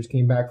soldiers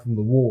came back from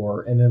the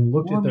war and then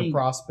looked Well, at their I mean-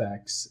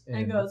 prospects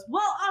and goes,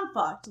 well, I'm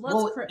fucked.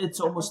 It's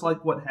almost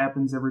like what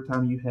happens every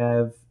time you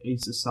have a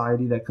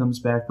society that comes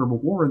back from a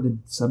war and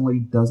then suddenly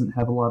doesn't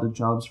have a lot of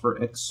jobs for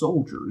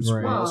ex-soldiers.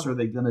 Right. What else are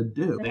they going to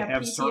do? They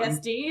have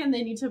PTSD and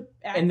they need to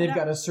act and they've it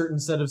got out. a certain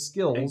set of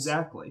skills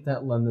Exactly.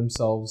 that lend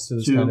themselves to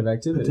this To kind of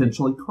activity.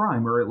 Potentially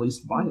crime or at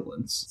least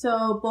violence.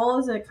 So Bull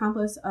is an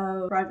accomplice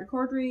of Roger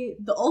Corddry,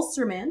 the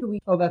Ulsterman, who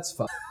we Oh, that's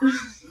fun.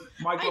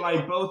 Michael and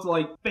I both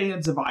like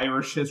fans of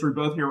Irish history,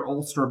 both hear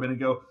Ulsterman and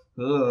go,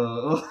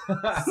 ugh.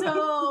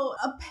 So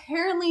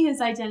apparently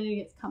his identity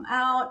has come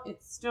out.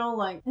 It's still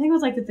like, I think it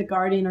was like at the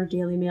Guardian or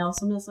Daily Mail.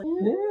 So I'm just like,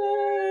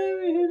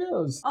 Who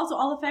knows? Also,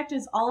 all the fact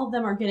is, all of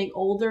them are getting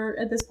older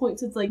at this point,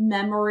 so it's like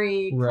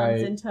memory Right.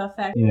 comes into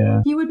effect.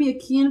 Yeah. He would be a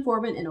key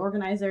informant and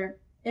organizer,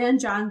 and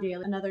John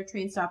Daly, another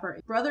train stopper,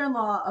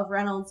 brother-in-law of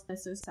Reynolds and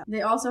Associates.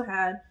 They also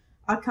had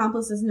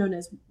accomplices known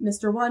as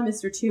Mr. 1,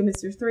 Mr. 2,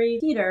 Mr. 3.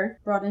 Peter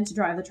brought in to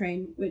drive the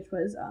train, which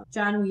was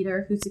John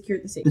Weeder, who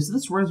secured the safety. Is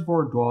this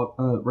Reservoir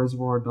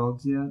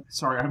Dogs yet?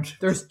 Sorry, I'm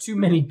There's too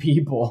many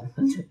people.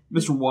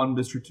 Mr. 1,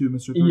 Mr. 2,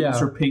 Mr. 3, Yeah.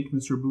 Mr. Pink,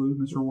 Mr. Blue,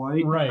 Mr.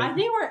 White. Right. I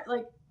think we're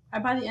like,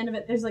 by the end of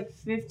it, there's like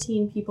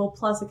 15 people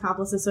plus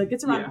accomplices, so it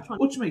gets around Yeah,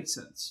 20. which makes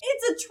sense.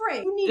 It's a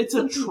train. Who needs It's a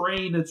some people?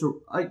 train. It's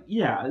a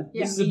Yeah.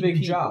 This is a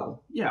big job.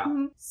 Yeah.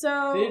 Mhm.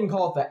 So They didn't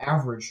call it the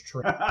average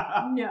train.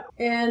 no,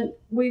 and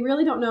we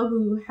really don't know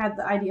who had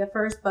the idea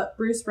first, but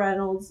Bruce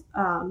Reynolds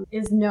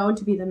is known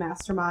to be the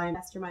mastermind,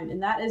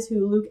 and that is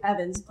who Luke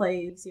Evans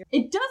plays here.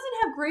 It doesn't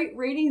have great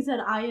ratings,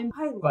 and I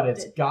loved But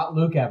it's it. got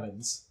Luke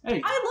Evans. Hey,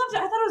 I loved it.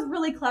 I thought it was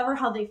really clever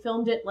how they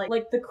filmed it,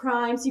 like the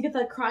crime. So you get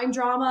the crime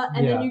drama,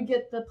 and then Yeah. you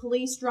get the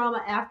police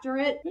drama after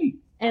it. hey,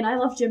 And I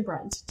love Jim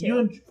Brent too.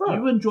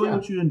 you enjoy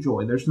what you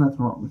enjoy. There's nothing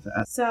wrong with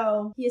that.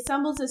 So he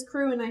assembles his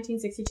crew in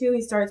 1962.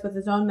 He starts with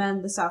his own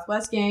men, the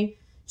Southwest Gang,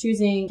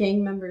 choosing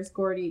gang members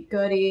Gordy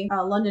Goody,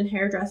 a London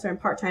hairdresser and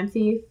part-time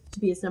thief, to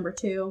be his number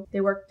 2.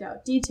 They worked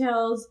out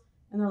details,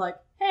 and they're like,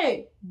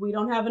 hey, we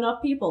don't have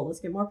enough people. Let's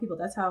get more people.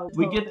 That's how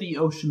we get the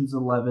Ocean's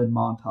 11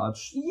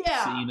 montage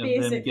Yeah, scene of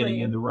basically. them getting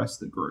in the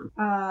rest of the group.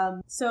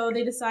 So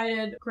they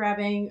decided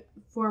grabbing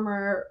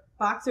former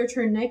boxer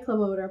turned nightclub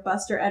owner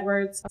Buster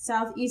Edwards'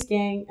 Southeast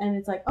gang, and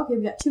it's like, okay,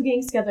 we got 2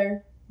 gangs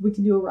together. We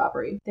can do a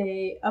robbery.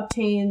 They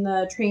obtain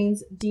the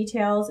train's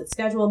details, its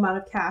scheduled amount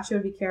of cash it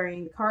would be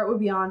carrying, the car it would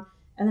be on,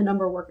 and the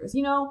number of workers.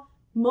 You know,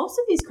 most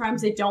of these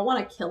crimes, they don't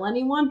want to kill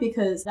anyone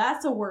because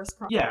that's a worse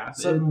crime. Yeah,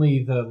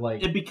 Suddenly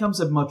it becomes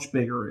a much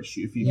bigger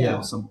issue if you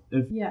kill some.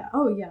 Yeah,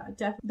 oh yeah,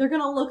 definitely. They're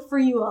going to look for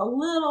you a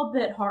little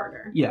bit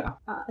harder. Yeah.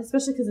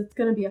 Especially because it's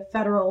going to be a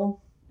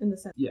federal in the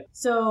sense. Yeah.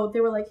 So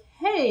they were like,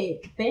 hey,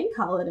 bank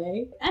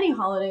holiday, any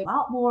holiday, a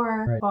lot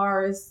more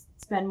bars,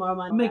 spend more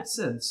money. It makes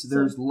sense.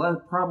 There's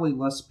probably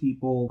less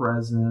people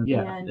present.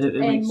 Yeah. And, it and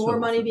makes more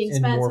total money sense. being And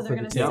spent, more so they're for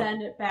going the to tip.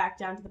 send it back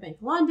down to the Bank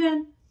of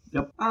London.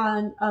 Yep.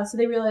 So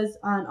they realized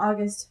on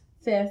August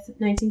 5th,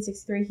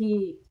 1963,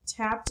 he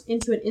tapped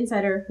into an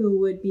insider who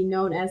would be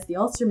known as the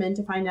Ulsterman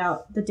to find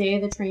out the day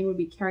the train would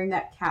be carrying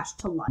that cash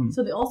to London.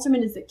 So the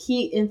Ulsterman is the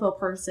key info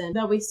person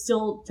that we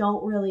still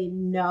don't really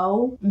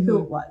know who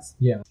it was.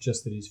 Yeah,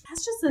 just that he's...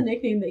 That's just the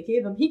nickname they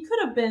gave him. He could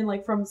have been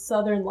like from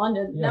southern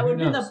London. Yeah, that would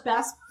who be the knows?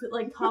 best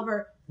like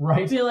cover.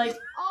 Right. Be like,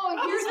 Oh,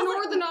 here's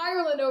Northern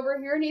Ireland over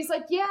here. And he's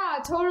like, yeah,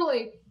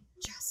 totally.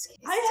 Just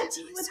kidding. I had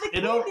tea with the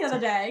And king the other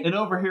day. And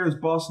over here is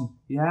Boston.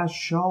 Yeah,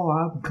 sure,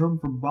 I come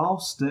from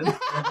Boston.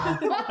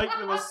 Like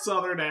with a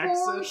southern For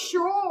accent.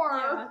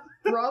 sure,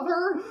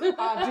 brother.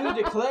 I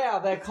do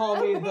declare they call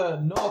me the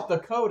North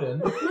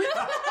Dakotan.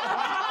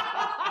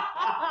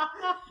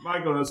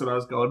 Michael knows what I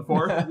was going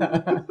for.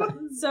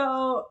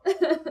 So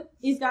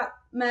he's got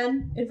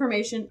men,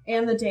 information,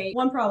 and the date.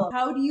 One problem: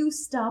 how do you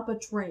stop a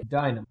train?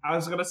 Dynamite. I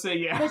was gonna say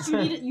yeah. But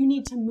you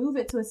need to move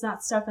it so it's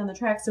not stuck on the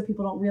track, so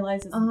people don't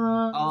realize it's.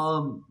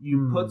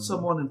 You put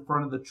someone in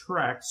front of the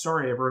track.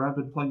 Sorry, everyone. I've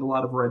been playing a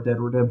lot of Red Dead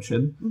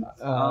Redemption.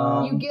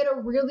 You get a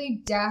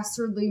really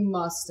dastardly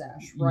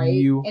mustache, right?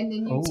 And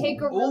then you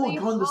take a really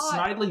going the hot...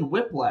 Snidely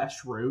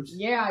Whiplash route.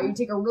 Yeah, you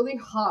take a really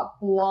hot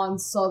blonde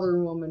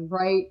Southern woman,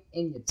 right?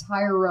 And you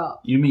tie her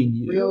up. You mean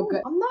you? Real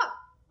good. I'm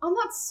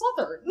not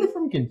Southern. You're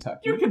from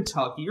Kentucky. You're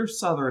Kentucky. You're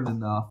Southern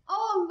enough.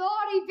 Oh,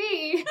 Lordy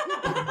be.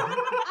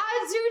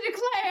 I do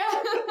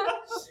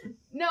declare.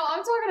 No,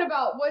 I'm talking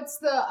about what's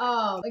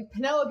the like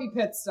Penelope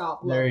Pit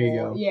Stop level. There you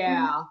go.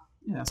 Yeah.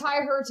 Yeah.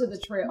 Tie her to the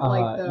trail,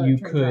 like the you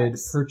train could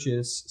tracks.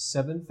 purchase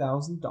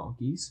 7,000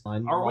 donkeys.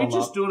 Are we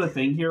just doing a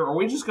thing here? Are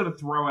we just going to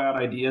throw out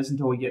ideas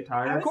until we get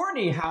tired?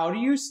 Courtney, how do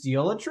you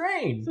steal a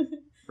train?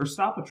 Or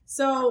stop a train?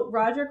 So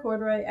Roger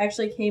Corduroy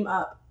actually came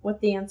up with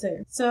the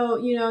answer. So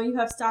you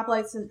have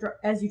stoplights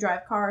as you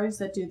drive cars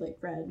that do like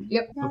red.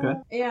 Yep. Okay.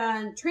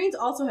 And trains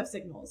also have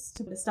signals.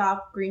 To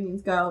stop, green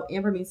means go,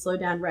 amber means slow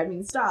down, red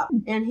means stop.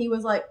 And he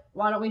was like,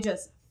 why don't we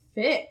just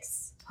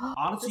fix?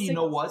 Honestly, you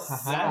know what?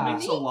 That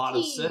makes a lot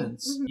of Sneaky.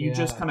 sense. Mhm. You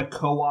just kind of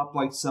co-opt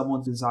like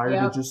someone's desire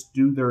Yep. to just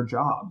do their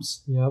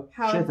jobs. Yep.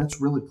 Shit, that's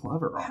really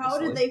clever. Honestly. How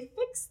did they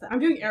fix that? I'm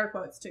doing air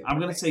quotes too.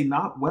 I'm gonna say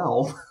not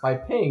well. By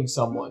paying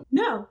someone.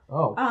 No.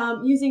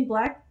 Oh. Using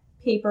black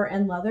paper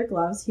and leather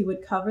gloves, he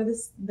would cover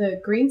the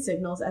green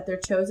signals at their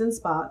chosen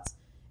spots,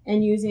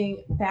 and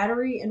using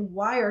battery and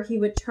wire, he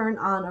would turn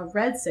on a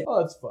red signal. Oh,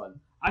 that's fun.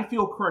 I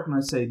feel correct when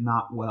I say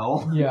not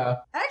well. Yeah.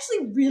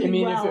 Actually, really I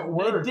mean, well. if it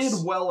works. It did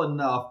well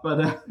enough,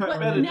 but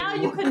But now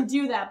you couldn't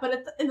do that. But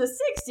in the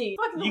 60s,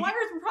 fucking the You- wires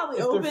were probably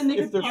if they're- open. They if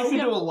could they're- you probably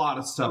can do get- a lot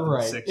of stuff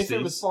Right. in the 60s. If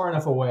it was far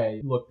enough away,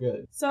 it looked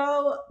good.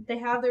 So they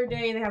have their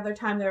day, they have their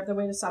time, they have their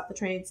way to stop the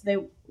train. So they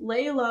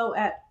lay low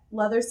at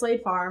Leather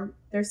Slade Farm,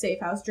 their safe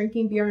house,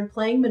 drinking beer and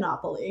playing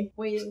Monopoly,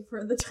 waiting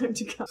for the time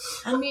to come.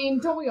 I mean,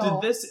 don't we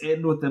all? Did this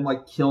end with them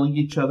like killing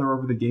each other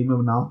over the game of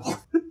Monopoly?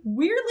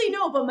 Weirdly,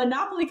 no, but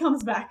Monopoly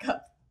comes back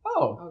up.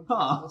 Oh.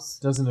 Huh. Jesus.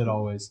 Doesn't it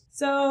always?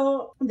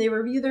 So they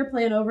review their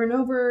plan over and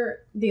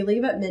over. They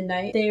leave at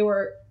midnight. They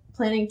were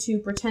planning to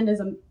pretend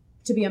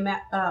to be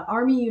a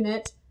army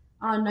unit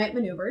on night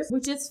maneuvers,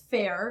 which is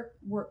fair.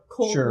 We're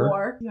Cold Sure.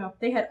 War. Yeah.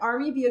 They had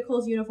army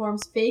vehicles,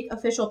 uniforms, fake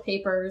official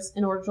papers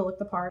in order to look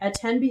the part. At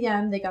 10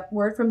 p.m., they got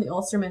word from the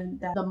Ulsterman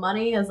that the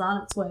money is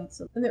on its way.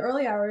 So in the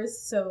early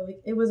hours, so like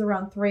it was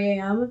around 3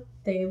 a.m.,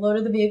 they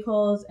loaded the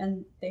vehicles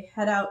and they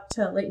head out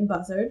to Leighton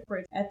Buzzard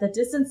Bridge. At the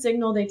distant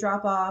signal, they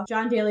drop off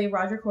John Daly,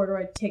 Roger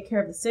Corduroy to take care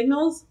of the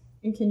signals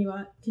and continue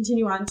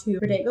on to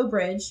Verdago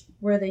Bridge,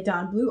 where they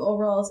don blue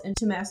overalls and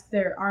to mask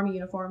their army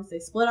uniforms. They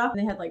split up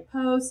and they had like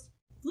posts.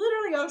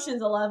 Literally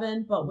Ocean's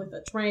 11, but with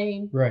a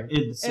train. Right.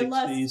 In the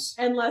 60s.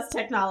 And less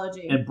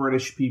technology. And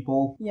British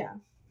people. Yeah.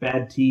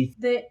 Bad teeth.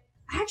 They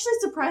actually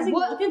surprisingly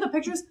looking at the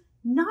pictures,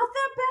 not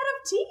that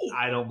bad of teeth.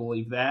 I don't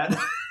believe that.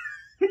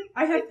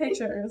 I have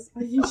pictures.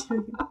 I can show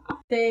you.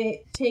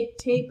 They take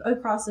tape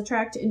across the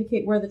track to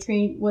indicate where the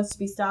train was to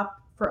be stopped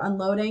for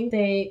unloading.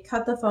 They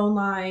cut the phone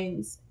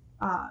lines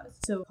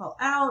to call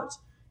out.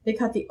 They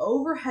cut the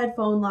overhead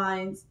phone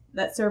lines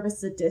that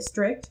service the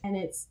district, and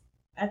it's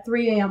at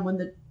 3 a.m. when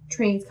the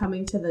trains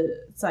coming to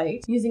the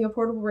site. Using a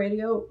portable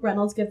radio,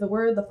 Reynolds gives the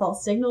word, the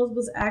false signals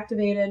was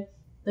activated,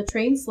 the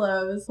train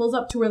slows, pulls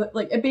up to where,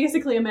 it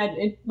basically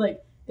imagine,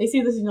 they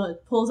see the signal,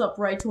 it pulls up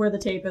right to where the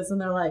tape is, and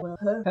they're like, well,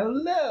 huh?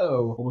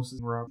 Hello. Almost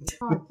as wrong.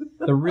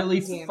 The really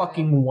Damn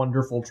fucking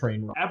wonderful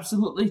train ride.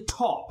 Absolutely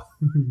top.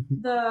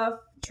 The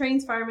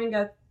train's fireman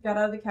got out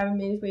of the cabin,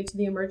 made his way to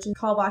the emergency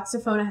call box to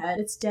phone ahead.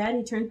 It's dead.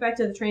 He turns back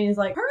to the train and is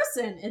like,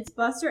 person! It's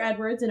Buster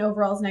Edwards in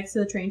overalls next to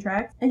the train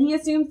tracks. And he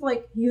assumes,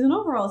 he's in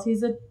overalls.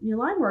 He's a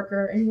line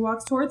worker. And he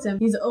walks towards him.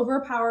 He's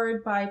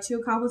overpowered by two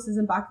accomplices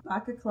in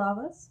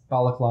balaclavas.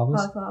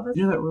 Balaclavas.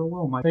 You do that real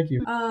well, Mike. Thank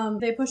you.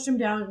 They pushed him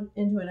down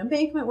into an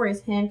embankment where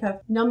he's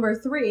handcuffed. Number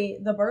 3,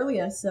 the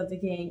burliest of the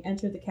gang,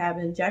 entered the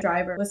cabin. Jack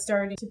Driver was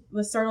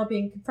startled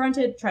being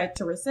confronted, tried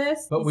to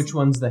resist. But which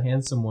one's the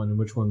handsome one and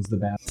which one's the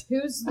bad?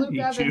 Who's Luke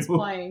hate Evans you.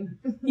 playing?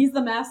 He's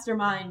the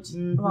mastermind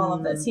of all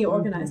of this. He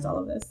organized all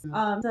of this.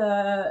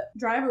 The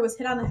driver was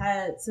hit on the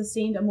head,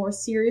 sustained a more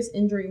serious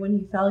injury when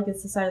he fell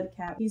against the side of the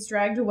cab. He's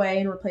dragged away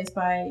and replaced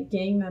by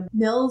gang members.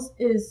 Mills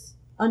is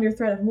under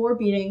threat of more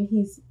beating.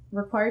 He's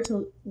required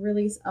to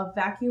release a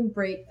vacuum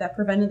brake that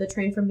prevented the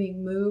train from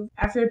being moved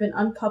after it had been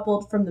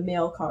uncoupled from the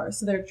mail car.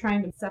 So they're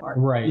trying to separate.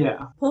 Right.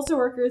 Yeah. Postal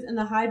workers in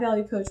the High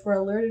Valley coach were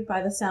alerted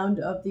by the sound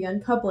of the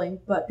uncoupling,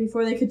 but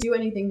before they could do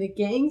anything, the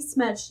gang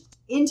smashed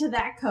into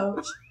that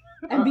coach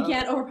and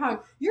began overpowering.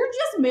 You're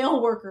just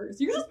mail workers.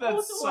 You're just That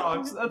postal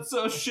sucks. workers. That's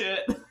so shit.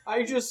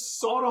 I just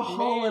saw On a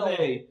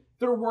holiday.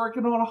 They're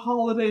working on a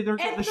holiday. They're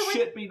getting the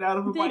shit beat out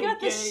of them by They got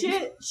a the gang.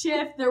 shit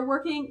shift. They're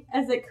working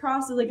as it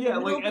crosses, in the Yeah,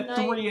 middle like of the at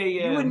night. 3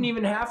 a.m. You wouldn't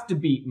even have to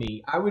beat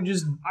me. I would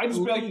just I'd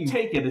just be like, leave.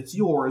 take it. It's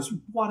yours.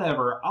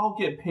 Whatever. I'll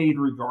get paid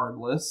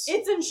regardless.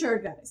 It's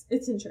insured, guys.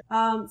 It's insured.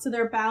 So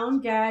they're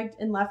bound, gagged,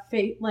 and left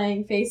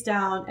laying face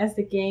down as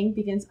the gang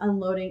begins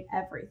unloading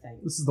everything.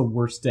 This is the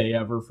worst day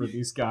ever for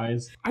these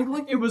guys. I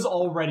like It was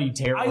already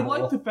terrible. I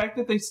like the fact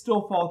that they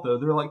still fought though.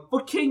 They're like,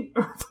 for king,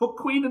 for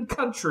queen and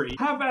country.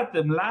 Have at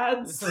them,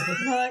 lads.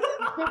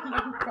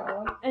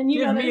 And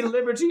Give me there's-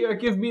 liberty or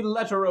give me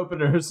letter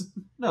openers.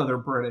 No, they're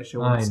British. I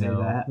wouldn't say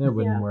that. That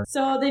wouldn't work.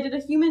 So they did a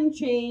human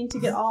chain to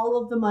get all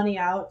of the money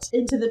out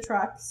into the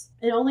trucks.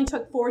 It only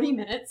took 40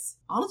 minutes.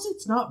 Honestly,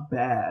 it's not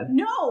bad.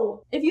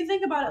 No! If you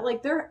think about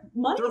it, their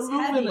money's They're moving,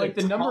 heavy. Like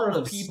the number ton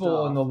of of people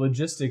stuff. and the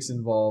logistics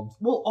involved.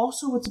 Well,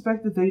 also it's the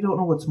fact that they don't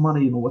know what's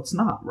money and what's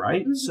not,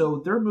 right? Mhm.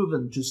 So they're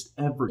moving just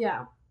everything.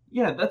 Yeah.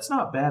 Yeah, that's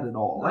not bad at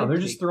all. No, I'd they're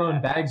just take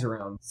throwing that. bags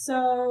around.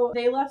 So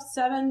they left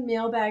 7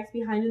 mailbags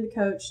behind in the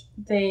coach.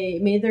 They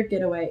made their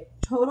getaway.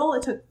 Total,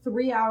 it took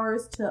 3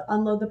 hours to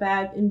unload the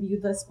bag and view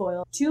the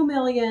spoil.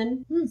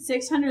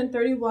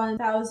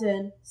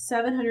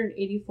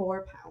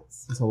 2,631,784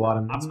 pounds. It's a lot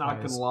of I'm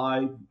not gonna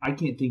lie, I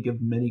can't think of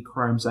many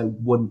crimes I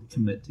wouldn't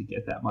commit to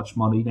get that much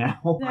money now.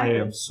 I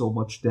have so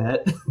much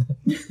debt.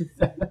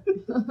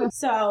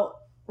 So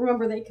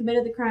remember, they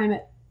committed the crime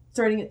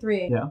starting at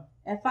 3 a.m. Yeah.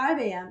 At 5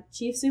 a.m.,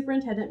 Chief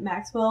Superintendent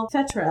Maxwell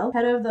Fetrell,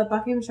 head of the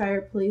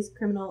Buckinghamshire Police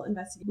Criminal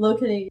Investigation,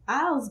 located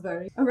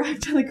Aylesbury,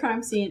 arrived at the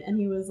crime scene, and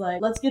he was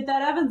like, let's get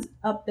that Evans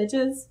up,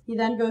 bitches. He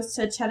then goes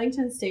to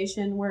Cheddington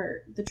Station,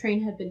 where the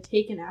train had been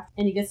taken after,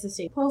 and he gets to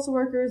see postal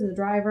workers and the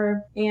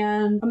driver,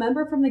 and a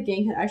member from the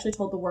gang had actually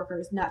told the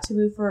workers not to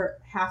move for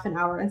half an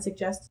hour and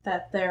suggest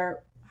that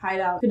their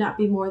hideout could not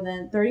be more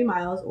than 30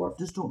 miles or...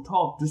 Just don't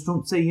talk. Just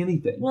don't say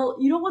anything. Well,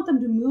 you don't want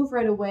them to move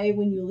right away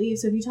when you leave,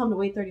 so if you tell them to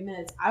wait 30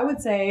 minutes, I would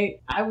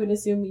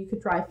assume you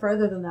could drive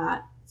further than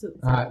that. So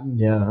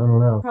yeah, I don't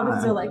know. probably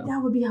because they're like,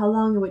 that would be how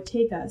long it would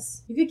take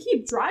us. You could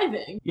keep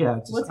driving. Yeah.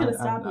 It's just, What's going to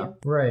I stop don't you? know.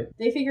 Right.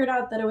 They figured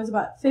out that it was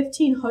about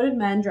 15 hooded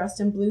men dressed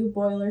in blue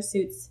boiler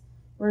suits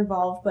were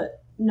involved,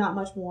 but not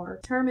much more.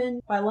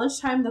 Determined by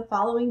lunchtime the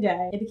following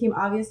day, it became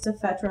obvious to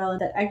Fetrell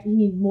that actually he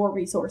needed more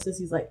resources.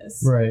 He's like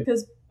this. Right.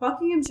 Because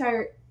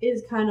Buckinghamshire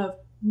is kind of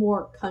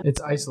more country.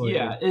 It's isolated.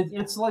 Yeah,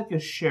 it's like a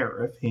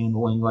sheriff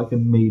handling like a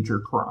major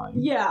crime.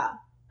 Yeah.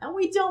 And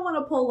we don't want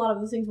to pull a lot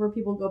of those things where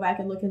people go back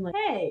and look and like,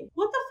 hey,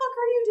 what the fuck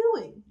are you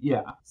doing?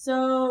 Yeah.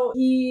 So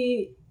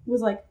he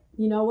was like,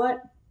 you know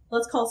what?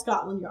 Let's call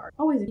Scotland Yard.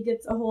 Always. He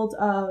gets a hold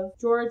of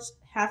George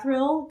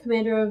Hathrill,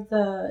 commander of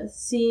the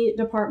Sea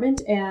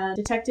Department, and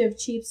Detective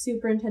Chief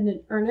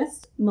Superintendent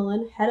Ernest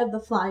Mullen, head of the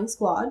flying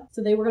squad.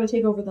 So they were going to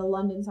take over the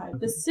London side.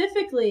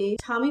 Specifically,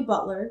 Tommy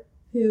Butler,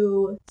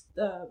 who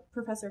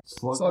Professor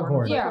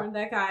Slughorn. Yeah.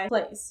 that guy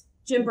plays.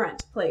 Jim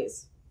Brent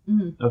plays.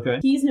 Okay.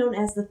 He's known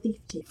as the Thief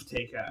Thief.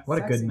 Take that. What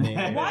a good Sexy.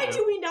 name. Why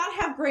do we not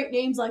have great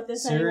names like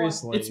this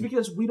Seriously. It's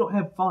because we don't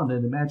have fun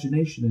and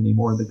imagination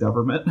anymore in the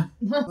government.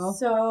 anymore?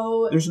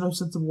 So There's no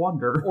sense of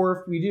wonder. Or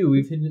if we do,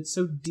 we've hidden it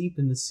so deep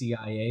in the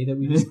CIA that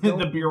we just don't...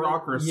 The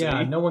bureaucracy.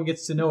 Yeah, no one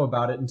gets to know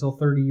about it until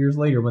 30 years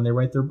later when they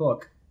write their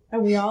book.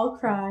 and we all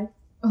cry.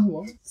 Oh,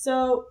 well.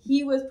 So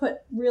he was put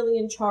really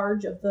in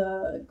charge of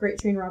the Great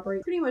Train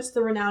Robbery, pretty much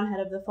the renowned head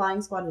of the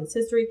flying squad in its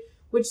history,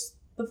 which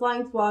the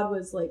flying squad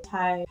was like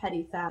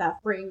petty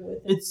theft bring with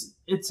it.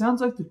 It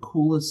sounds like the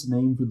coolest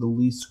name for the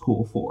least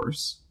cool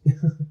force.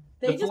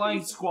 The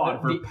flying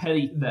squad for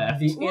petty theft.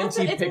 The Well, it's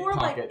more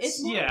like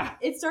anti-pickpockets.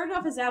 It started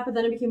off as that, but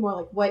then it became more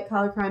like white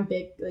collar crime,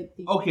 big like.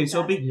 These Okay,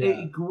 so Yeah.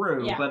 it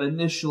grew, Yeah. but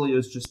initially it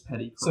was just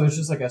petty crime. So it's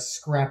just like a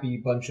scrappy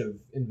bunch of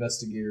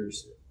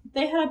investigators.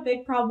 They had a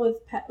big problem with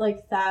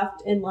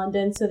theft in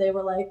London, so they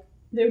were like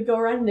they would go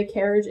around in a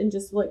carriage and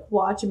just like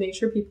watch and make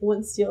sure people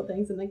wouldn't steal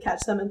things, and then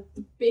catch them and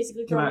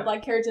basically throw them in a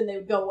black carriage, and they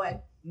would go away.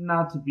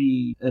 Not to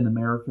be an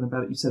American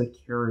about it, you said a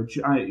carriage.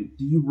 Do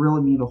you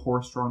really mean a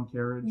horse-drawn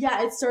carriage?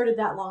 Yeah, it started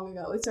that long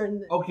ago. It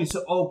started. Okay,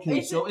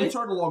 so it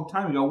started a long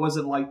time ago. Was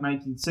it like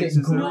 1960s?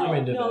 It grew No,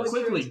 into no, this.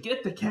 Quickly,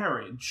 get the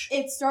carriage.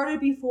 It started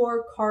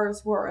before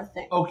cars were a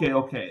thing.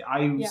 Okay.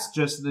 I was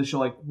just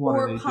initially like, what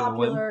or are they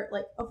popular,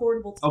 like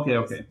affordable.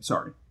 Okay.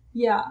 Sorry.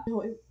 Yeah.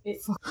 No,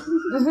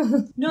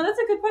 no, that's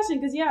a good question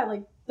because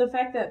like the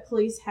fact that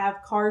police have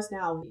cars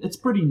now. It's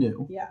pretty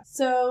new. Yeah.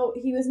 So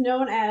he was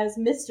known as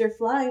Mr.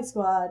 Flying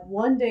Squad,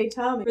 One Day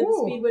Tommy, for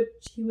the speed which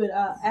he would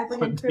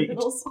apprehend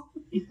criminals.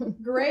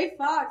 Gray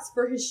Fox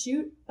for his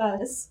shoot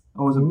us.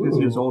 Oh, was it because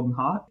he was old and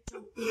hot?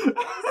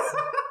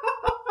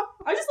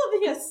 I just love that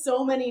he has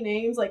so many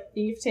names like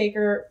Thief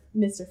Taker,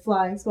 Mr.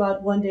 Flying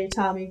Squad, One Day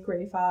Tommy,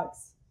 Gray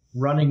Fox.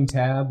 Running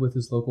tab with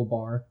his local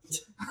bar.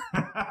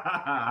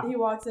 He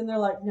walks in, they're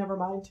like, never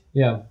mind.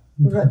 Yeah.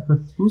 We're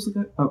good. Who's the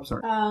guy? Oh,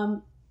 sorry.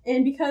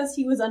 And because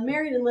he was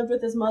unmarried and lived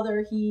with his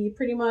mother, he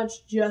pretty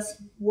much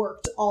just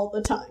worked all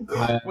the time.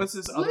 What's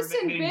this other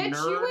Listen, name? bitch,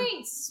 you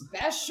ain't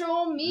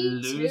special. Me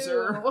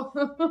Loser.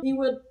 too. He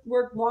would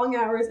work long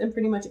hours and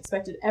pretty much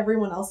expected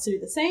everyone else to do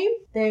the same.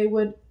 They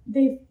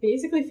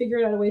basically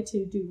figured out a way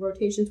to do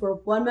rotations where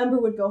one member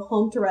would go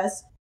home to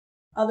rest.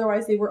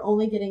 Otherwise, they were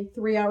only getting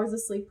 3 hours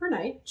of sleep per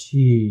night.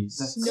 Jeez.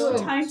 No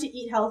Good. time to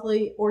eat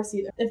healthily or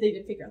see them if they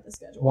did figure out the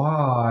schedule.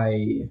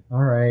 Why?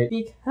 All right.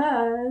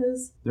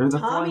 Because They're the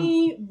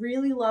Tommy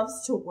really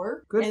loves to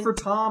work. Good for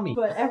Tommy.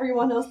 But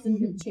everyone else didn't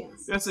get a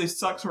chance. Yes, he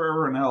sucks for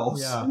everyone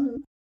else. Yeah.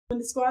 When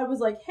the squad was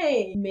like,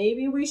 hey,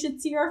 maybe we should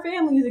see our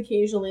families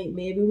occasionally.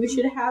 Maybe we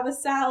should have a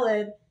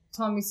salad.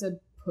 Tommy said,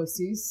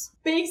 pussies.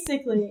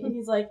 Basically. And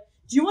he's like,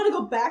 do you want to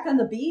go back on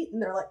the beat? And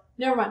they're like,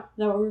 never mind.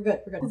 No, we're good.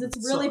 Because it's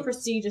really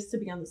prestigious to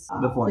be on the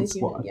The flying police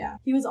squad. unit. Yeah.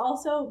 He was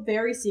also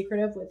very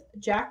secretive with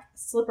Jack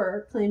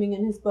Slipper claiming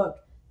in his book,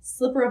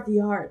 Slipper of the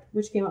Yard,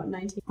 which came out in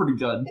 19... Pretty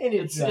good.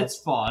 It's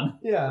fun.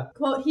 Yeah.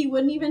 Quote, he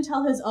wouldn't even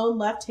tell his own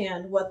left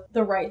hand what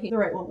the right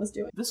one was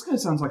doing. This guy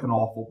sounds like an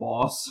awful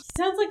boss.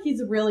 Sounds like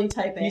he's really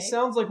type A. He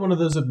sounds like one of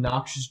those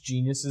obnoxious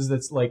geniuses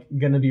that's like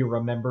gonna be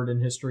remembered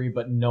in history,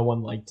 but no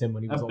one liked him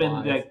when he was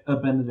alive. A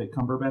Benedict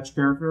Cumberbatch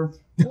character.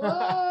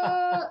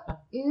 What?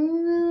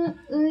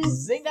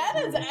 Zing.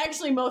 That is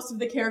actually most of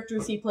the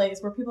characters he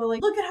plays, where people are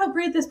like, look at how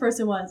great this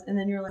person was. And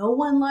then you're like, no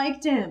one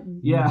liked him.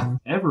 Yeah,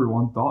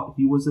 everyone thought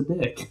he was a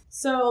dick.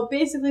 So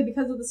basically,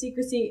 because of the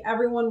secrecy,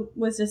 everyone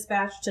was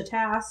dispatched to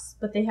tasks,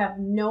 but they have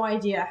no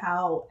idea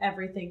how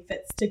everything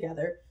fits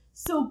together.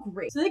 So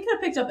great. So they could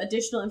have picked up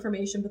additional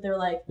information, but they're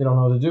like, They don't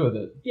know what to do with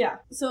it. yeah.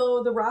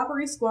 So the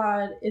robbery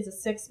squad is a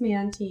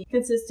 6-man team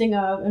consisting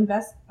of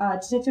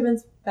detective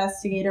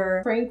investigator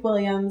Frank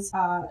Williams,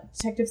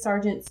 Detective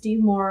Sergeant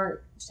Steve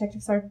Moore,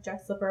 Detective Sergeant Jack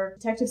Slipper,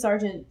 Detective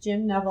Sergeant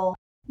Jim Neville,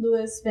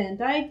 Louis Van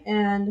Dyke,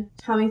 and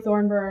Tommy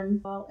Thornburn,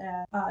 as well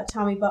as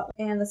Tommy Butler.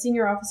 And the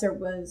senior officer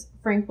was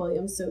Frank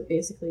Williams. So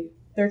basically,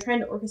 they're trying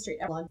to orchestrate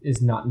everyone.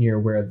 Is not near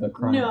where the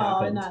crime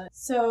happened. No, not.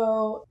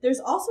 So there's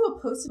also a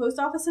post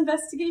office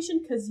investigation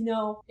because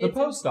The it's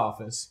post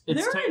office.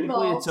 It's They're technically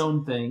involved. its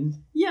own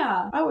thing.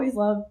 Yeah, I always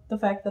love the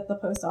fact that the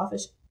post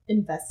office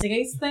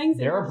investigates things.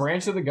 They're a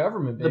branch of the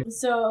government, baby.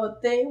 So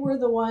they were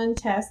the one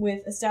tasked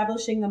with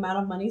establishing the amount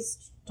of money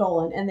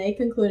stolen, and they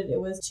concluded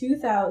it was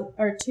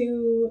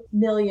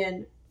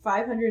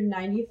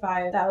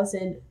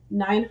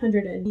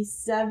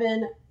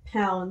 £2,595,987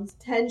 pounds,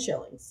 10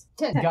 shillings.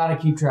 Gotta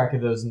keep track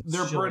of those.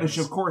 They're shillings. British,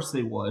 of course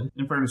they would.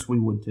 In fairness, we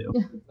would too.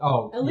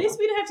 Oh. At least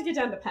we didn't have to get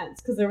down to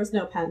pence because there was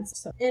no pence.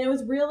 So. And it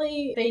was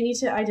really, they need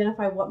to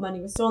identify what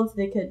money was stolen so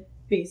they could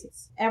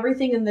basics.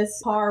 Everything in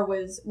this car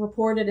was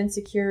reported and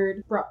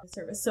secured, brought to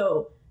service.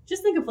 So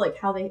just think of like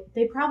how they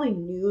probably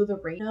knew the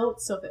rate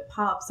note. So if it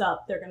pops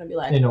up, they're going to be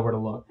like, They know where to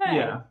look. hey.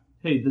 Yeah.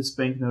 Hey, this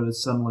banknote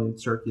is suddenly in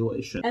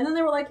circulation. And then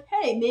they were like,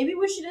 hey, maybe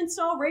we should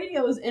install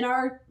radios in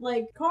our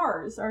like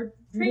cars, our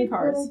train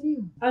cars.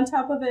 On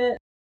top of it,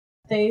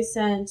 they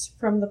sent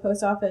from the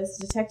post office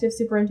Detective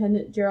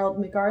Superintendent Gerald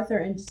MacArthur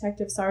and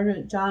Detective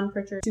Sergeant John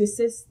Pritchard to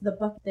assist the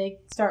bucket. They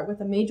start with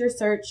a major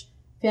search,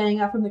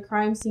 fanning out from the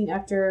crime scene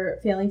after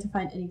failing to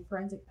find any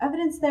forensic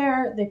evidence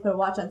there. They put a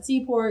watch on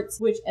seaports,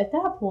 which at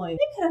that point,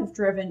 they could have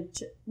driven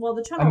to, well,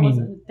 the channel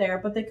wasn't there,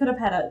 but they could have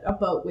had a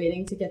boat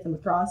waiting to get them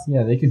across.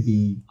 Yeah, they could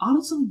be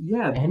Honestly,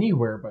 yeah.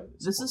 anywhere by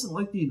this. This isn't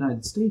like the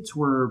United States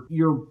where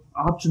your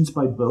options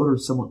by boat are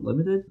somewhat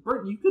limited.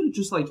 Bert, you could have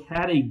just like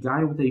had a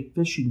guy with a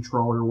fishing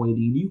trawler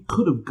waiting and you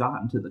could have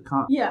gotten to the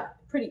Yeah,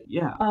 pretty.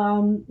 Yeah.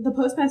 The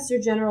Postmaster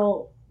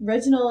General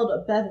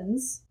Reginald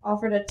Bevins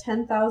offered a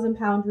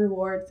 £10,000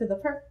 reward for the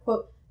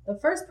quote, the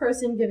first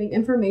person giving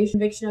information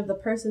conviction of the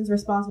persons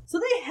responsible. So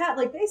they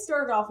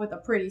started off with a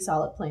pretty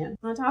solid plan.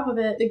 On top of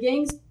it, the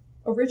gangs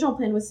original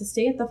plan was to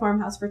stay at the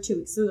farmhouse for 2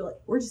 weeks. So they're like,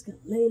 we're just going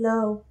to lay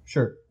low.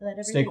 Sure. Let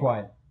everything Stay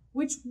quiet.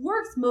 Which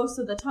works most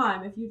of the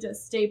time if you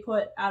just stay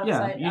put out of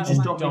sight, you out just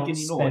of mind. don't make any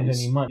spend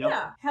noise. any money. Yep.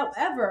 Yeah.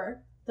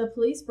 However, the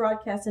police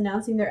broadcast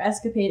announcing their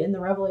escapade and the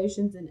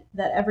revelations, and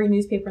that every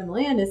newspaper in the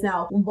land is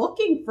now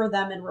looking for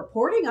them and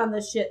reporting on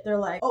this shit. They're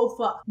like, oh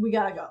fuck, we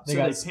gotta go. They So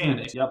got they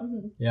panic. Yep.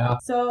 Yeah.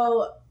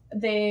 So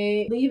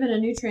they leave in a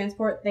new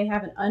transport. They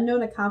have an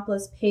unknown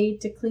accomplice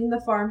paid to clean the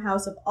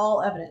farmhouse of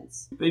all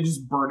evidence. They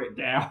just burn it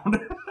down.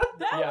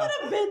 That Yeah. would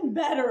have been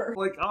better.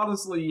 Like,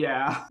 honestly,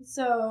 yeah.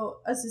 So,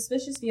 a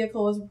suspicious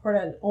vehicle was reported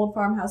at an old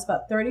farmhouse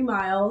about 30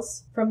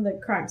 miles from the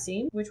crime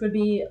scene, which would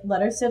be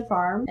Letterstead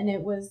Farm. And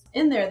it was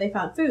in there, they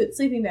found food,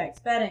 sleeping bags,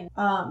 bedding,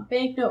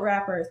 banknote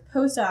wrappers,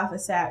 post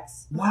office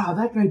sacks. Wow,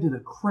 that guy did a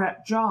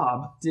crap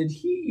job. Did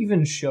he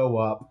even show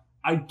up?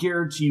 I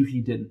guarantee you he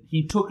didn't.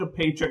 He took a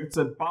paycheck and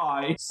said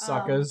bye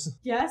Suckers.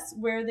 Guess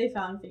where they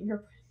found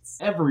fingerprints?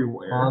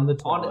 everywhere. On the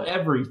On toilet.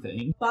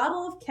 everything.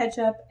 Bottle of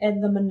ketchup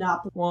and the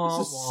Monopoly. Wah,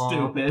 This is wah.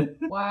 stupid.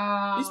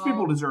 Wow. These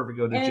people deserve to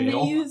go to And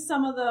jail. they used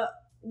some of the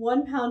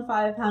 £1,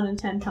 £5, and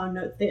 £10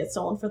 notes they had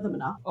stolen for the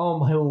Monopoly. Oh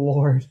my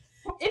lord.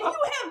 If you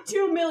have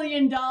 $2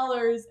 million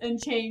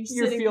and change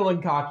You're sitting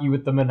feeling cocky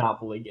with the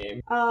Monopoly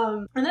game.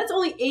 and that's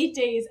only 8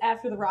 days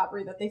after the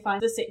robbery that they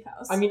find the safe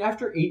house. I mean,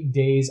 after 8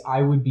 days,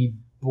 I would be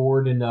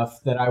bored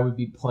enough that I would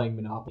be playing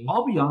Monopoly.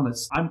 I'll be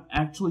honest, I'm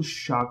actually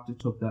shocked it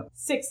took that.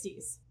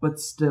 60s. But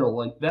still,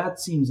 like, that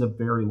seems a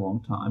very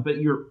long time. But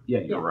you're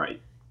Yeah.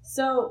 right.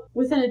 So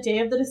within a day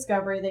of the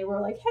discovery, they were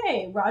like,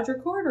 "Hey,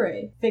 Roger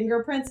Cordery,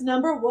 fingerprints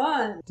number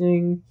 1."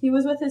 Ding. He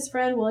was with his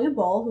friend William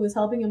Bull, who was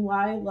helping him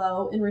lie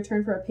low in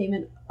return for a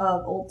payment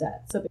of old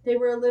debt. So they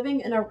were living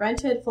in a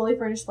rented, fully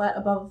furnished flat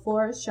above a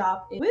florist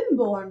shop in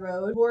Wimborne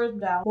Road,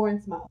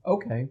 Bournemouth.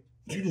 Okay.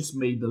 You just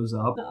made those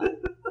up.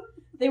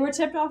 They were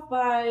tipped off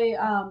by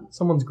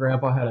Someone's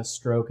grandpa had a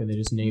stroke and they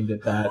just named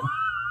it that.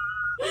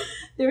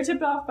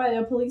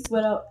 a police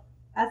widow,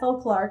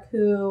 Ethel Clark,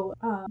 who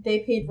they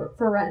paid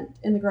for rent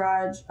in the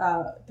garage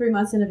 3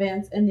 months in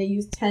advance, and they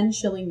used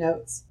 10-shilling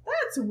notes.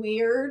 That's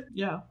weird.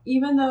 Yeah.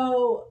 Even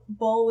though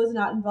Bull was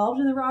not involved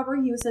in the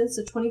robbery, he was sentenced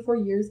to 24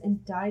 years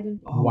and died in.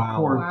 Oh, Wow.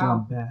 poor Wow.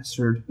 dumb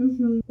bastard.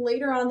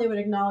 Later on, they would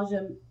acknowledge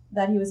him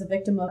that he was a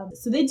victim of.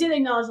 So they did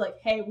acknowledge, like,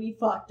 hey, we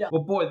fucked up.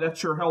 Well, boy, that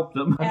sure helped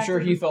him. I'm sure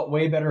he felt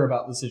way better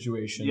about the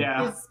situation.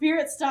 Yeah. His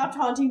spirit stopped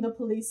haunting the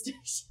police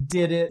station.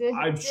 Did it?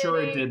 I'm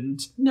sure it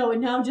didn't. No, it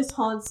now just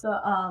haunts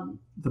The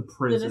the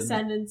prison.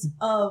 descendants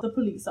of the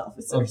police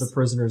officers. Of the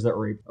prisoners that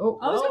raped. Oh,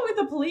 I was going with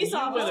the police You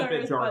went officers. a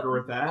bit darker but-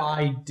 with that.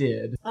 I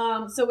did.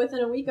 So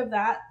within a week of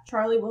that,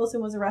 Charlie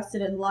Wilson was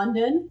arrested in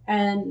London,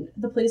 and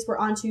the police were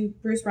onto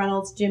Bruce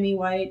Reynolds, Jimmy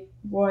White,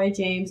 Roy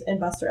James, and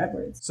Buster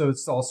Edwards. So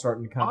it's all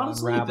starting to kind of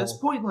Honestly, unravel. at this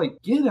point,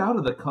 like, get out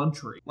of the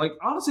country. Like,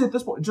 honestly, at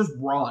this point, just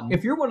run.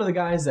 If you're one of the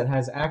guys that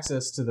has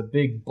access to the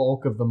big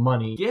bulk of the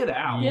money, Get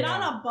out. Get Yeah.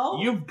 on a boat.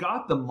 You've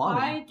got the money.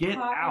 Hide Get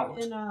out out.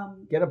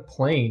 in, get a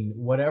plane,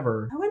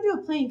 whatever. I wouldn't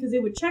do a plane because they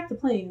would check the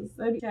planes.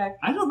 They'd check.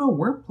 I don't know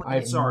where. I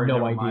have Sorry, no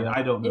never mind. idea.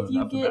 I don't know. If you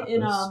enough get about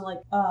in this. like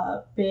a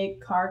big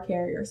car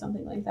carrier or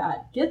something like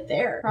that, get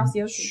there across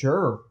the ocean.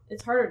 Sure.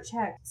 It's harder to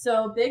check.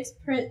 So Big's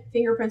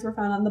fingerprints were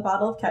found on the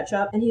bottle of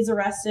ketchup, and he's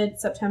arrested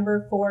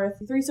September 4th.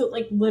 So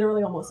like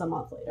literally almost a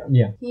month later.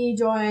 Yeah. He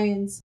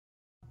joins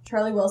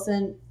Charlie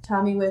Wilson,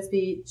 Tommy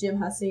Wisby, Jim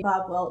Hussey,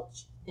 Bob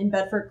Welch in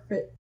Bedford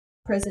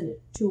prison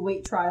to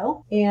await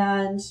trial.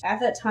 And at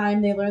that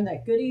time, they learned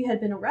that Goody had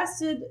been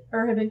arrested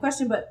or had been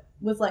questioned, but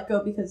was let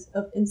go because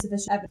of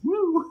insufficient evidence.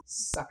 Woo!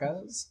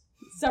 Suckers.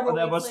 Several Oh,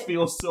 that weeks must later,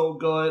 feel so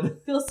good.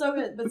 feels so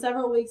good. But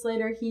several weeks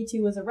later, he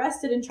too was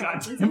arrested and God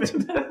charged. damn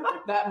it.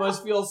 That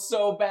must feel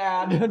so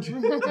bad.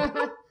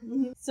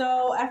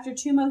 So after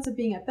 2 months of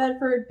being at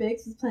Bedford,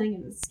 Biggs was planning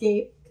an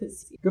escape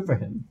Good for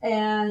him.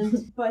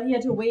 but he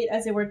had to wait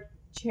as they were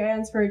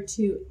transferred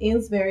to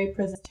Amesbury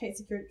prison, tight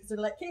security, because they're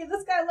like, hey,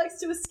 this guy likes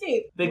to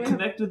escape. They We're-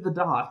 connected the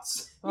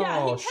dots. Yeah,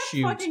 Oh, he kept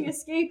shoot. fucking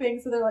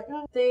escaping, so they're like,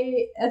 oh.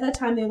 At that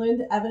time, they learned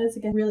the evidence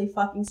again really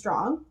fucking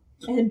strong,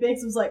 and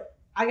Biggs was like,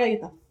 I gotta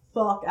get the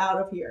fuck out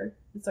of here,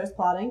 and starts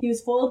plotting. He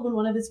was foiled when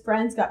one of his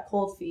friends got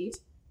cold feet.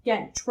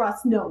 Again,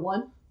 trust no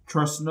one.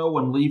 Trust no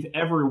one. Leave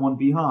everyone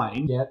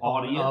behind. Get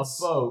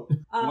Audience. on a boat.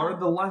 Learn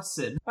the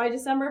lesson. By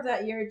December of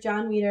that year,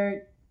 John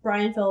Weeder,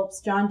 Brian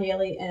Phillips, John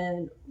Daly,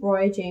 and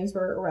Roy James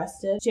were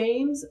arrested.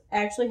 James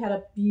actually had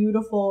a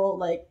beautiful,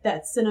 like,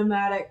 that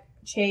cinematic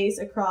chase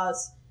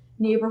across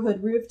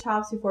neighborhood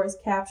rooftops before his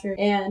capture,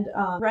 and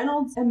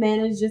Reynolds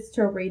manages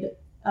to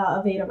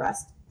evade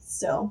arrest.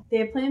 Still, they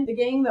had planned. The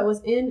gang that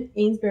was in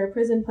Amesbury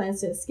prison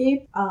plans to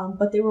escape,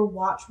 but they were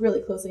watched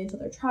really closely until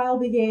their trial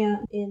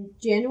began. In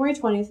January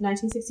 20th,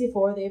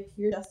 1964, they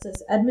appeared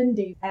Justice Edmund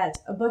Davis at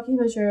a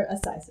Buckinghamshire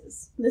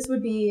Assizes. This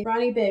would be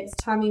Ronnie Biggs,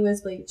 Tommy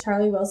Wisby,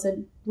 Charlie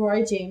Wilson,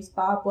 Roy James,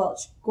 Bob Welch,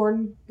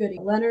 Gordon Goody,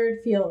 Leonard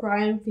Field,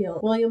 Brian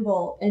Field, William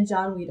Bull, and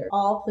John Weeder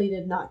all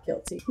pleaded not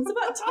guilty. It's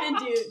about 10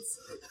 dudes.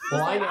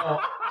 Well, I know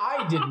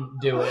I didn't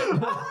do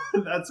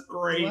it. That's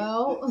great.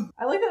 Well,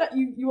 I like that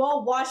you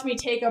all watched me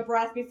take a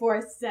breath before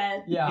I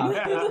said. Yeah,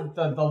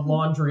 the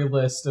laundry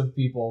list of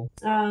people.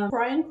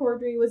 Brian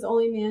Cordry was the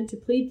only man to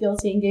plead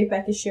guilty and gave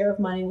back his share of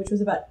money, which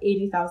was about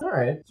 $80,000. All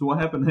right. So what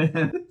happened to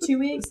him? 2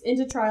 weeks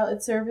into trial,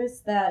 it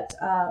surfaced that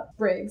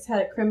Briggs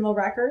had a criminal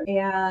record,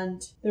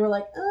 and they were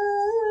like,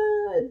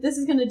 this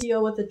is going to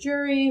deal with the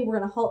jury. We're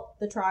going to halt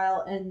the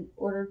trial and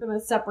order going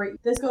to separate.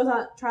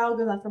 Trial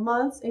goes on for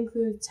months,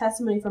 includes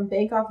testimony from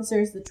bank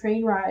officers. The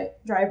train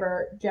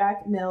driver,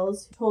 Jack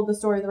Mills, who told the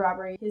story of the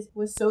robbery. His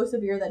was so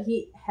severe that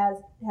he had,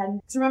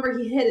 remember,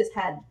 he hit his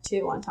head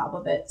too on top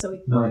of it. So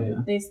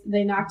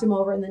they knocked him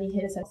over and then he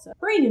hit his head. So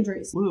brain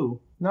injuries.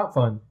 Woo. Not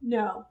fun.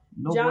 No.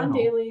 No John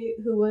bueno. Daly,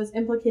 who was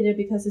implicated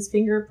because his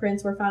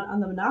fingerprints were found on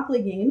the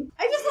Monopoly game.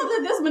 I just love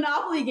that this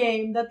Monopoly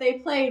game that they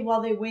played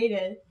while they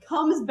waited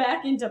comes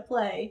back into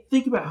play.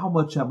 Think about how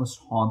much that must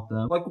haunt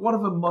them. Like, one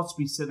of them must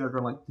be sitting there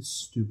going like, this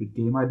stupid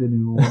game I didn't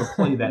even want to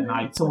play that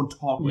night. Someone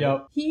talk with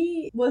Yep.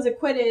 He was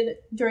acquitted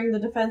during the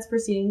defense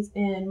proceedings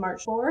in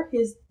March 4.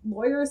 His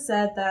lawyer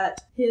said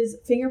that his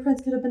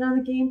fingerprints could have been on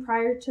the game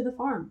prior to the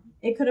farm.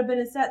 It could have been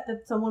a set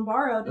that someone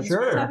borrowed and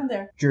Sure. what happened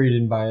there. Jury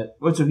didn't buy it.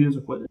 Wait, so he was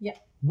acquitted?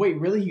 Wait,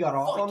 really? He got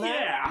off Fuck on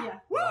that? Yeah.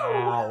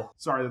 Wow.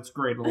 Sorry, that's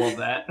great. I love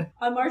that.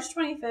 On March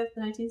 25th,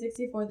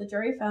 1964, the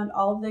jury found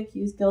all of the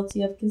accused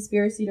guilty of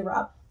conspiracy to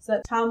rob. So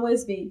that's Tom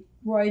Wisby,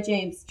 Roy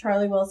James,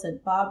 Charlie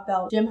Wilson, Bob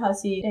Bell, Jim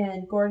Hussey,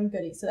 and Gordon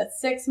Goody. So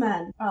that's 6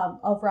 men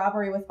of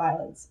robbery with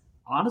violence.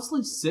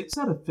 Honestly, 6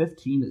 out of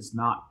 15 is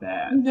not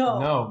bad.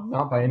 No,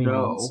 not by any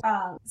No. means.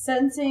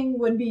 Sentencing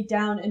would be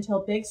down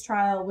until Biggs'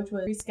 trial, which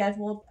was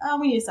rescheduled.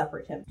 We need to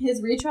separate him.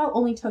 His retrial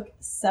only took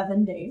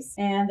 7 days,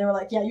 and they were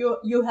like, "Yeah,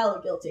 you hella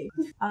guilty."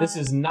 This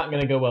is not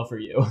going to go well for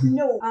you.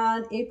 No.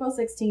 On April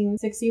 16,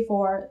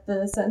 64,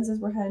 the sentences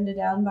were handed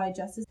down by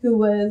Justice, who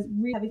was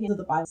heavy hands of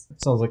the Bible.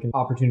 Sounds like an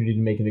opportunity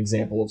to make an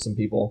example of some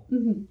people.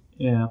 Mm-hmm.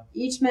 Yeah.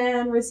 Each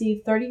man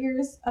received 30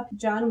 years.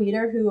 John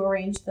Weeder, who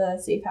arranged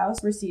the safe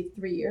house, received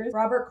 3 years.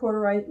 Robert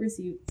Corduroy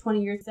received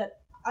 20 years. Said,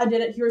 I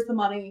did it. Here's the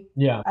money.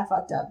 Yeah. I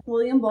fucked up.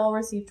 William Bull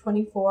received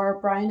 24.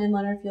 Brian and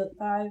Leonard Field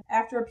 5.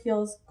 After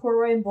appeals,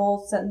 Corduroy and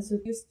Bull sentenced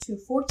to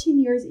 14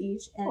 years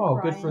each. And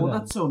Good for Well, them.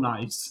 that's so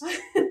nice.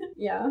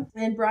 Yeah.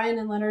 And Brian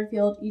and Leonard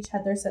Field each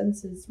had their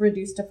sentences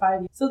reduced to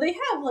 5 years. So they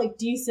have, like,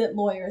 decent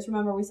lawyers.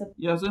 Remember we said...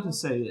 Yeah, I was going to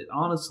say,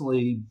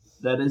 honestly,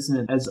 that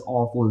isn't as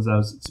awful as I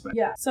was expecting.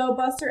 Yeah. So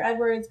Buster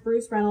Edwards,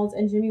 Bruce Reynolds,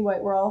 and Jimmy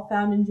White were all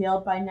found and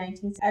jailed by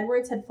 19...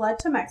 Edwards had fled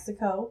to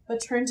Mexico,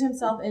 but turned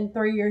himself in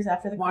 3 years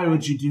after the crime. Why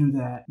would you do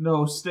that?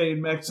 No, stay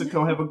in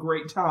Mexico, have a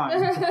great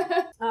time.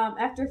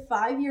 After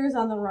 5 years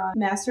on the run,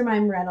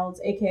 Mastermind Reynolds,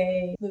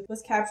 a.k.a. Luke,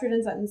 was captured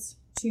and sentenced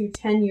to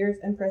 10 years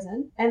in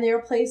prison. And they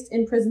were placed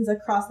in prisons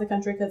across the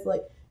country because,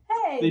 like,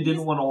 hey... They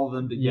didn't want all of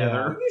them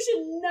together. You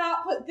should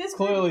not put this...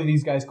 Clearly,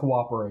 these guys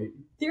cooperate.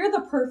 They're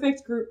the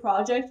perfect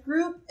project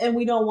group, and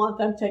we don't want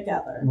them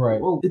together. Right.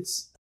 Well,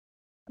 it's...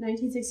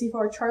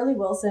 1964, Charlie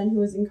Wilson, who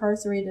was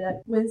incarcerated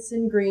at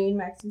Winston Green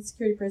Maximum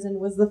Security Prison,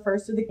 was the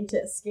first of the gang to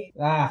escape.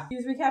 He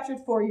was recaptured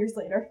 4 years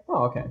later.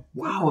 Oh, okay.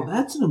 Wow,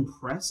 that's an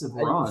impressive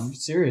run.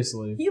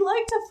 Seriously. He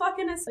liked to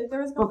fucking escape.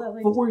 There was But that,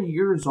 like... 4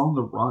 years on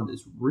the run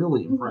is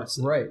really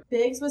impressive. Right.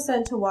 Biggs was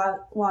sent to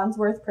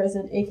Wandsworth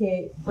Prison,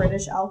 aka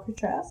British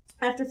Alcatraz.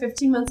 After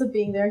 15 months of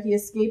being there, he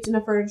escaped in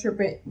a furniture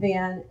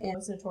van and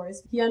was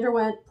notorious. He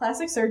underwent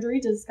plastic surgery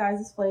to disguise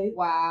his face.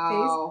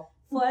 wow.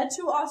 Fled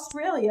to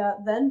Australia,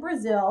 then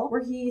Brazil,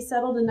 where he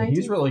settled in 19...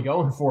 He's really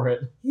going for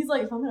it. He's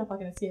like, if I'm gonna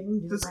fucking escape, I'm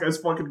gonna do This it. guy's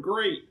fucking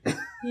great.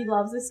 He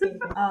loves escaping.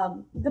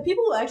 The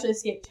people who actually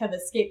escaped have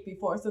escaped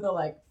before, so they're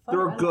like... Fuck,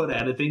 They're I don't good know.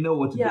 at it. They know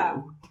what to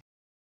do.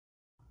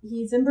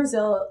 He's in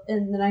Brazil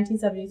in the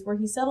 1970s, where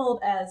he settled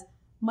as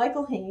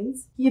Michael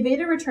Haynes. He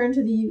evaded return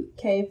to the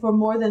UK for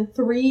more than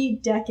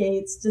 3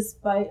 decades,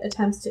 despite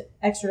attempts to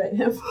extradite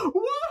him.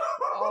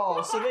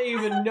 Oh, so they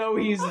even know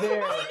he's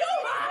there.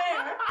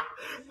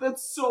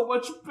 That's so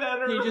much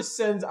better. He just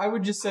sends. I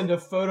would just send a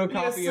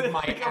photocopy Yes, of my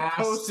like a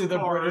ass to the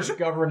postcard. British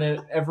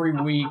government every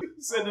week.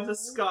 Send it to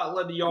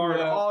Scotland Yard.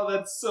 Yeah. Oh,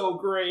 that's so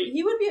great.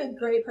 He would be a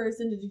great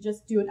person to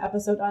just do an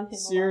episode on him.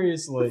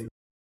 Seriously.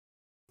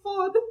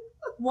 Fun.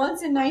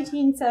 Once in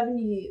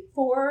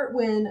 1974,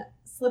 when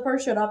Slipper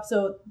showed up,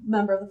 so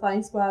member of the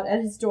flying squad,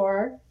 at his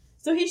door.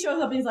 So he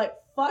shows up and he's like,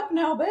 "Fuck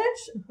no,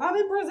 bitch! I'm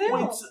in Brazil."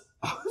 Wait,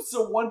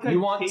 so one guy You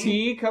want came,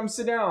 tea? Come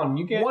sit down.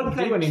 You can't one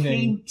guy do anything.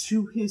 came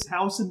to his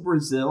house in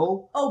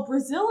Brazil. Oh,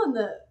 Brazil in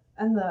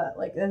the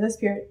like in this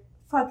period.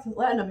 Fuck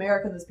Latin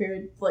America in this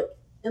period. Like,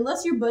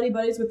 unless you're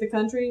buddies with the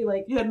country,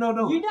 like Yeah,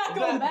 no. You're not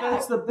going back.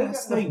 That's the They got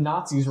best like thing.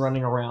 Nazis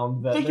running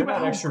around that Think they're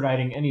not about-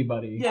 extraditing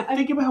anybody. Yeah,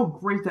 think about how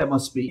great that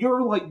must be.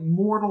 Your like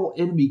mortal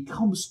enemy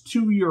comes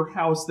to your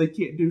house. They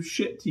can't do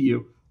shit to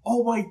you.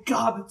 Oh my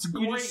god, that's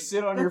great. You just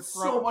sit on your That's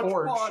front so much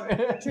porch.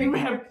 fun. You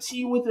have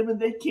tea with them and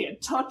they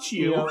can't touch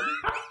you. Yeah.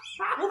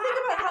 Well,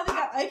 think about how they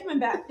got Eichmann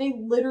back. They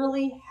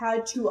literally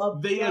had to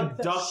abduct They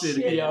abducted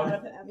the shit him. out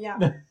of him.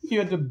 Yeah. You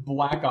had to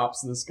black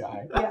ops this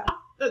guy. Yeah.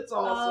 That's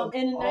awesome.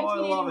 And in Oh, I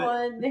love it.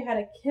 1981, they had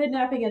a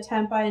kidnapping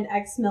attempt by an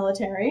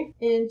ex-military.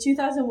 In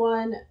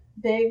 2001,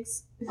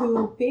 Biggs,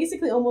 who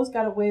basically almost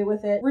got away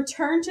with it,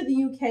 returned to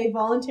the UK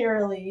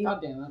voluntarily God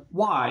damn it.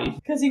 Why?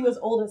 because he was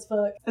old as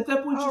fuck. At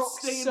that point, Oh, just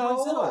stay so, in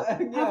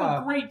Brazil. yeah.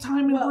 Have a great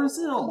time in Well,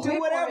 Brazil. Do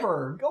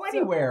whatever. Go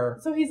anywhere.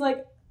 So he's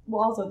like,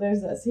 well, also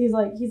there's this. He's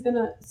like, he's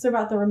gonna serve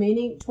out the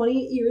remaining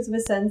 28 years of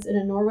his sentence in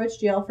a Norwich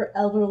jail for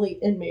elderly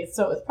inmates.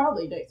 So it's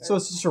probably dangerous. So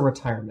it's just a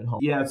retirement home.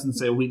 Yeah, it's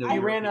insane. We know I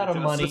you're ran out of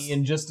justice. money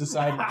and just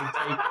decided to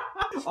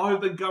take. Oh,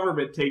 the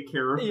government take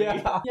care of me.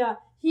 Yeah. Yeah,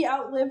 he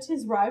outlived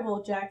his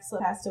rival. Jack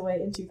Slip passed away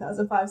in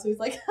 2005. So he's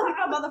like,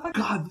 motherfucker.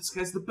 God, this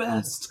guy's the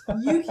best.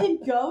 You can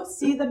go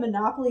see the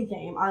Monopoly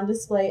game on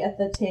display at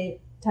the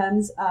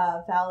Thames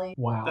Valley.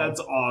 Wow. That's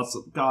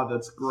awesome. God,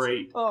 that's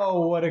great.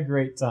 Oh, what a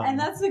great time. And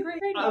that's the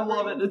great I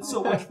love it. It's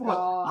so much fun.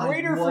 God. I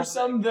Greater for love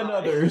some that than guy.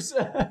 others.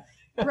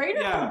 greater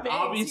Yeah, for Biggs. He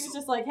obviously- was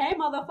just like, hey,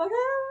 motherfucker.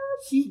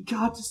 He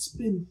got to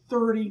spend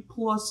 30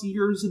 plus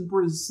years in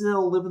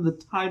Brazil, living the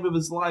time of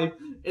his life,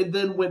 and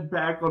then went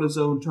back on his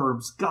own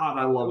terms. God,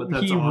 I love it.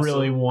 That's he awesome.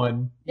 really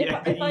won.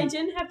 If I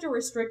didn't have to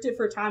restrict it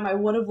for time, I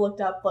would have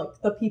looked up like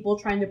the people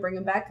trying to bring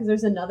him back because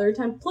there's another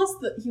time. Plus,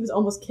 he was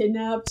almost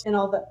kidnapped and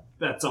all that.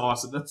 That's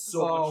awesome. That's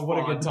so much Oh, fun. what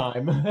a good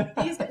time.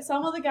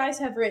 Some of the guys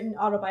have written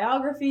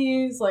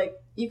autobiographies. Like,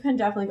 you can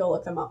definitely go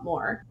look them up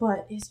more.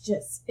 But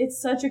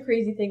it's such a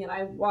crazy thing. And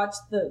I watched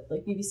the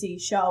BBC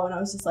show and I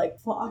was just like,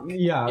 fuck.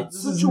 Yeah, It's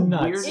this such is a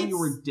nuts. weirdly It's-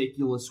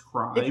 ridiculous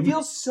crime. It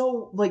feels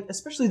so, like,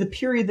 especially the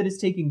period that it's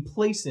taking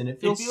place in, it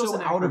feels so out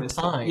of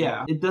anachronistic. time.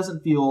 Yeah, it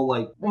doesn't feel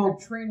like, well,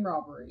 Like a train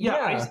robbery.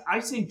 Yeah. I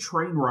say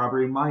train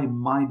robbery, and my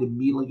mind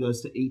immediately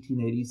goes to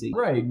 1880s,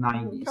 Right.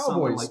 1890s, something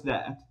Cowboys. like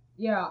that.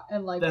 Yeah,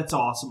 and like That's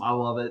awesome. I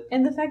love it.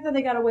 And the fact that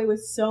they got away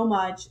with so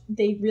much,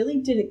 they really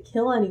didn't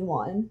kill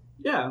anyone.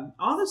 Yeah,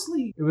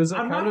 honestly, It was a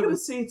I'm not kind of, going to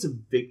say it's a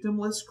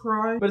victimless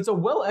crime. but it's a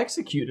well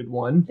executed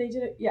one. They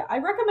did it. Yeah, I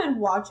recommend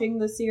watching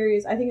the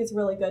series. I think it's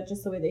really good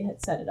just the way they had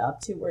set it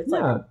up, too, where it's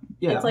Yeah, like,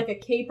 Yeah. it's like a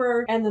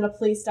caper and then a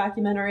police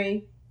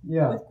documentary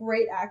yeah. with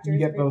great actors. You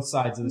get great- both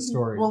sides of the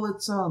story. Well,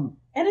 it's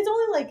And it's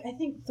only like, I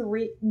think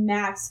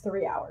max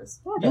 3 hours.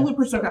 the only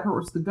person that got hurt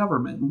was the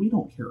government, and we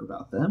don't care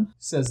about them.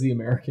 Says the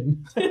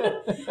American. And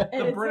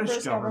The it's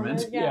British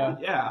government. Yeah.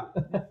 Yeah.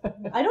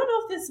 I don't know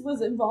if this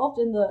was involved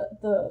in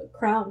the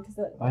Crown,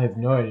 because I have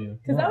no idea.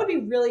 that would be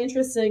really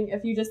interesting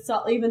if you just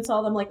saw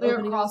them like they're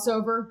opening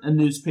crossover. A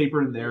newspaper,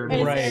 and there it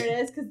and is. Right. there it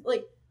is, because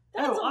like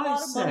that's Oh, a lot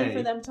of money say.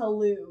 for them to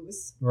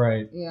lose.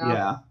 Right. Yeah.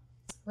 Yeah.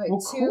 Like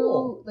Well,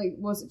 cool.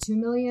 was it 2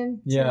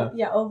 million? Yeah.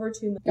 Yeah, over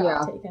 2 million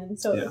got taken.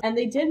 So Yeah. and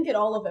they didn't get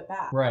all of it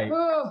back. Right.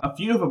 Ugh. A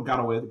few of them got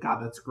away with it.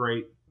 God, that's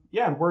great.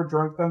 Yeah, and we're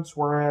Drunk Thunks.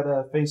 We're at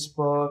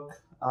Facebook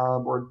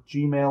or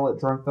Gmail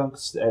at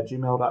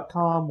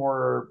drunkthunks@gmail.com.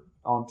 We're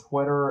on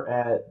Twitter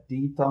at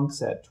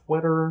dthunks at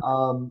Twitter.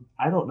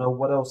 I don't know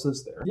what else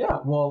is there. Yeah,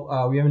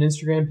 well, we have an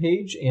Instagram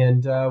page,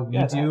 and we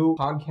Yeah, do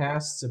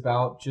podcasts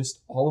about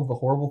just all of the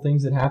horrible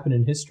things that happen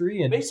in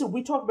history. And Basically,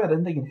 we talk about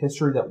anything in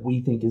history that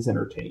we think is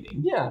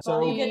entertaining. yeah,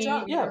 Well, you get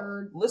drunk. Yeah,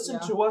 listen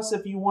to us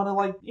if you want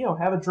to,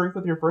 have a drink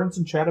with your friends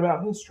and chat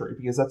about history,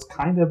 because that's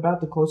kind of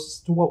about the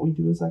closest to what we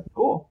do as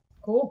cool.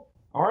 Cool.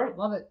 All right.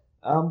 Love it.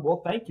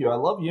 Well, thank you. I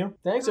love you.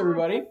 thanks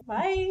everybody.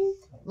 Bye.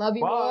 Love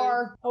you Bye.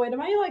 more. Oh wait, am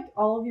I like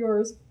all of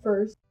yours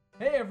first?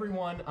 Hey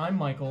everyone, I'm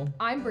Michael,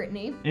 I'm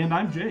Brittany. And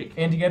I'm Jake.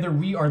 and together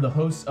we are the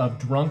hosts of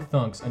Drunk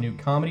Thunks, a new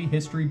comedy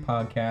history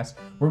podcast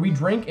where we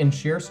drink and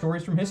share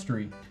stories from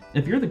history.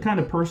 If you're the kind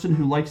of person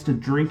who likes to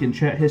drink and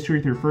chat history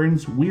with your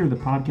friends, we are the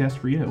podcast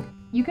for you.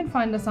 You can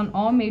find us on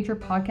all major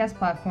podcast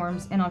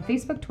platforms and on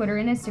Facebook, Twitter,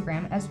 and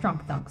Instagram as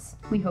Drunk Thunks.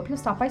 We hope you'll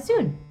stop by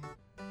soon.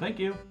 Thank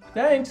you.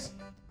 Thanks.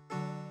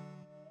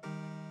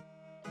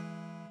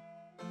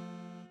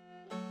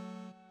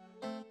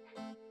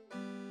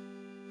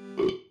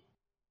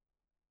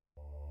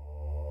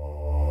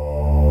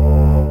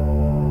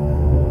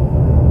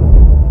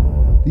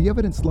 The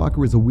Evidence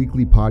Locker is a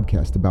weekly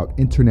podcast about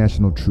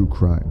international true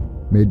crime.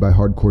 Made by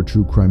hardcore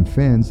true crime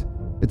fans,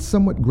 it's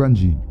somewhat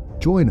grungy.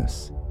 Join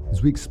us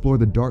as we explore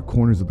the dark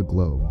corners of the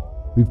globe.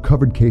 We've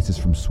covered cases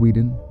from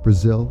Sweden,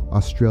 Brazil,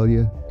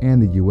 Australia,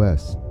 and the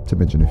US, to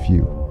mention a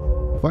few.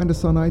 Find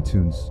us on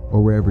iTunes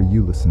or wherever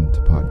you listen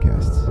to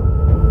podcasts.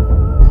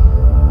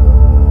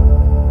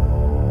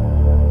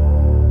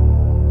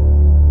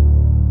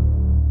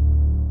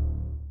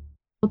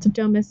 Cult of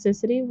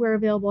Domesticity. We're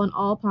available on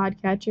all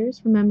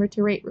podcatchers. Remember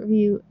to rate,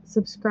 review,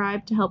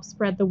 subscribe to help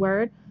spread the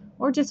word,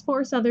 or just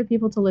force other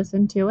people to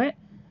listen to it.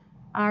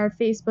 Our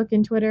Facebook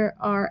and Twitter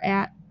are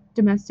at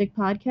Domestic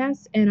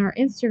Podcast, and our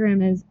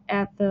Instagram is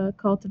at the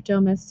Cult of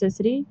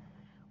Domesticity.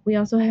 We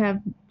also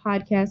have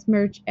podcast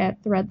merch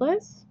at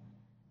Threadless.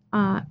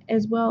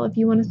 As well, if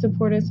you want to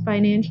support us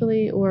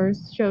financially or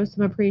show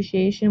some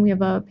appreciation, we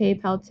have a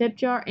PayPal tip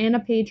jar and a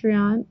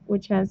Patreon,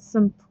 which has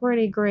some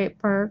pretty great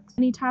perks.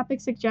 Any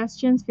topic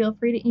suggestions, feel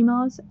free to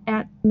email us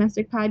at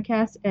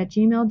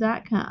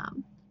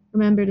domesticpodcast@gmail.com.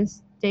 Remember to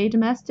stay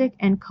domestic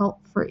and cult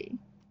free.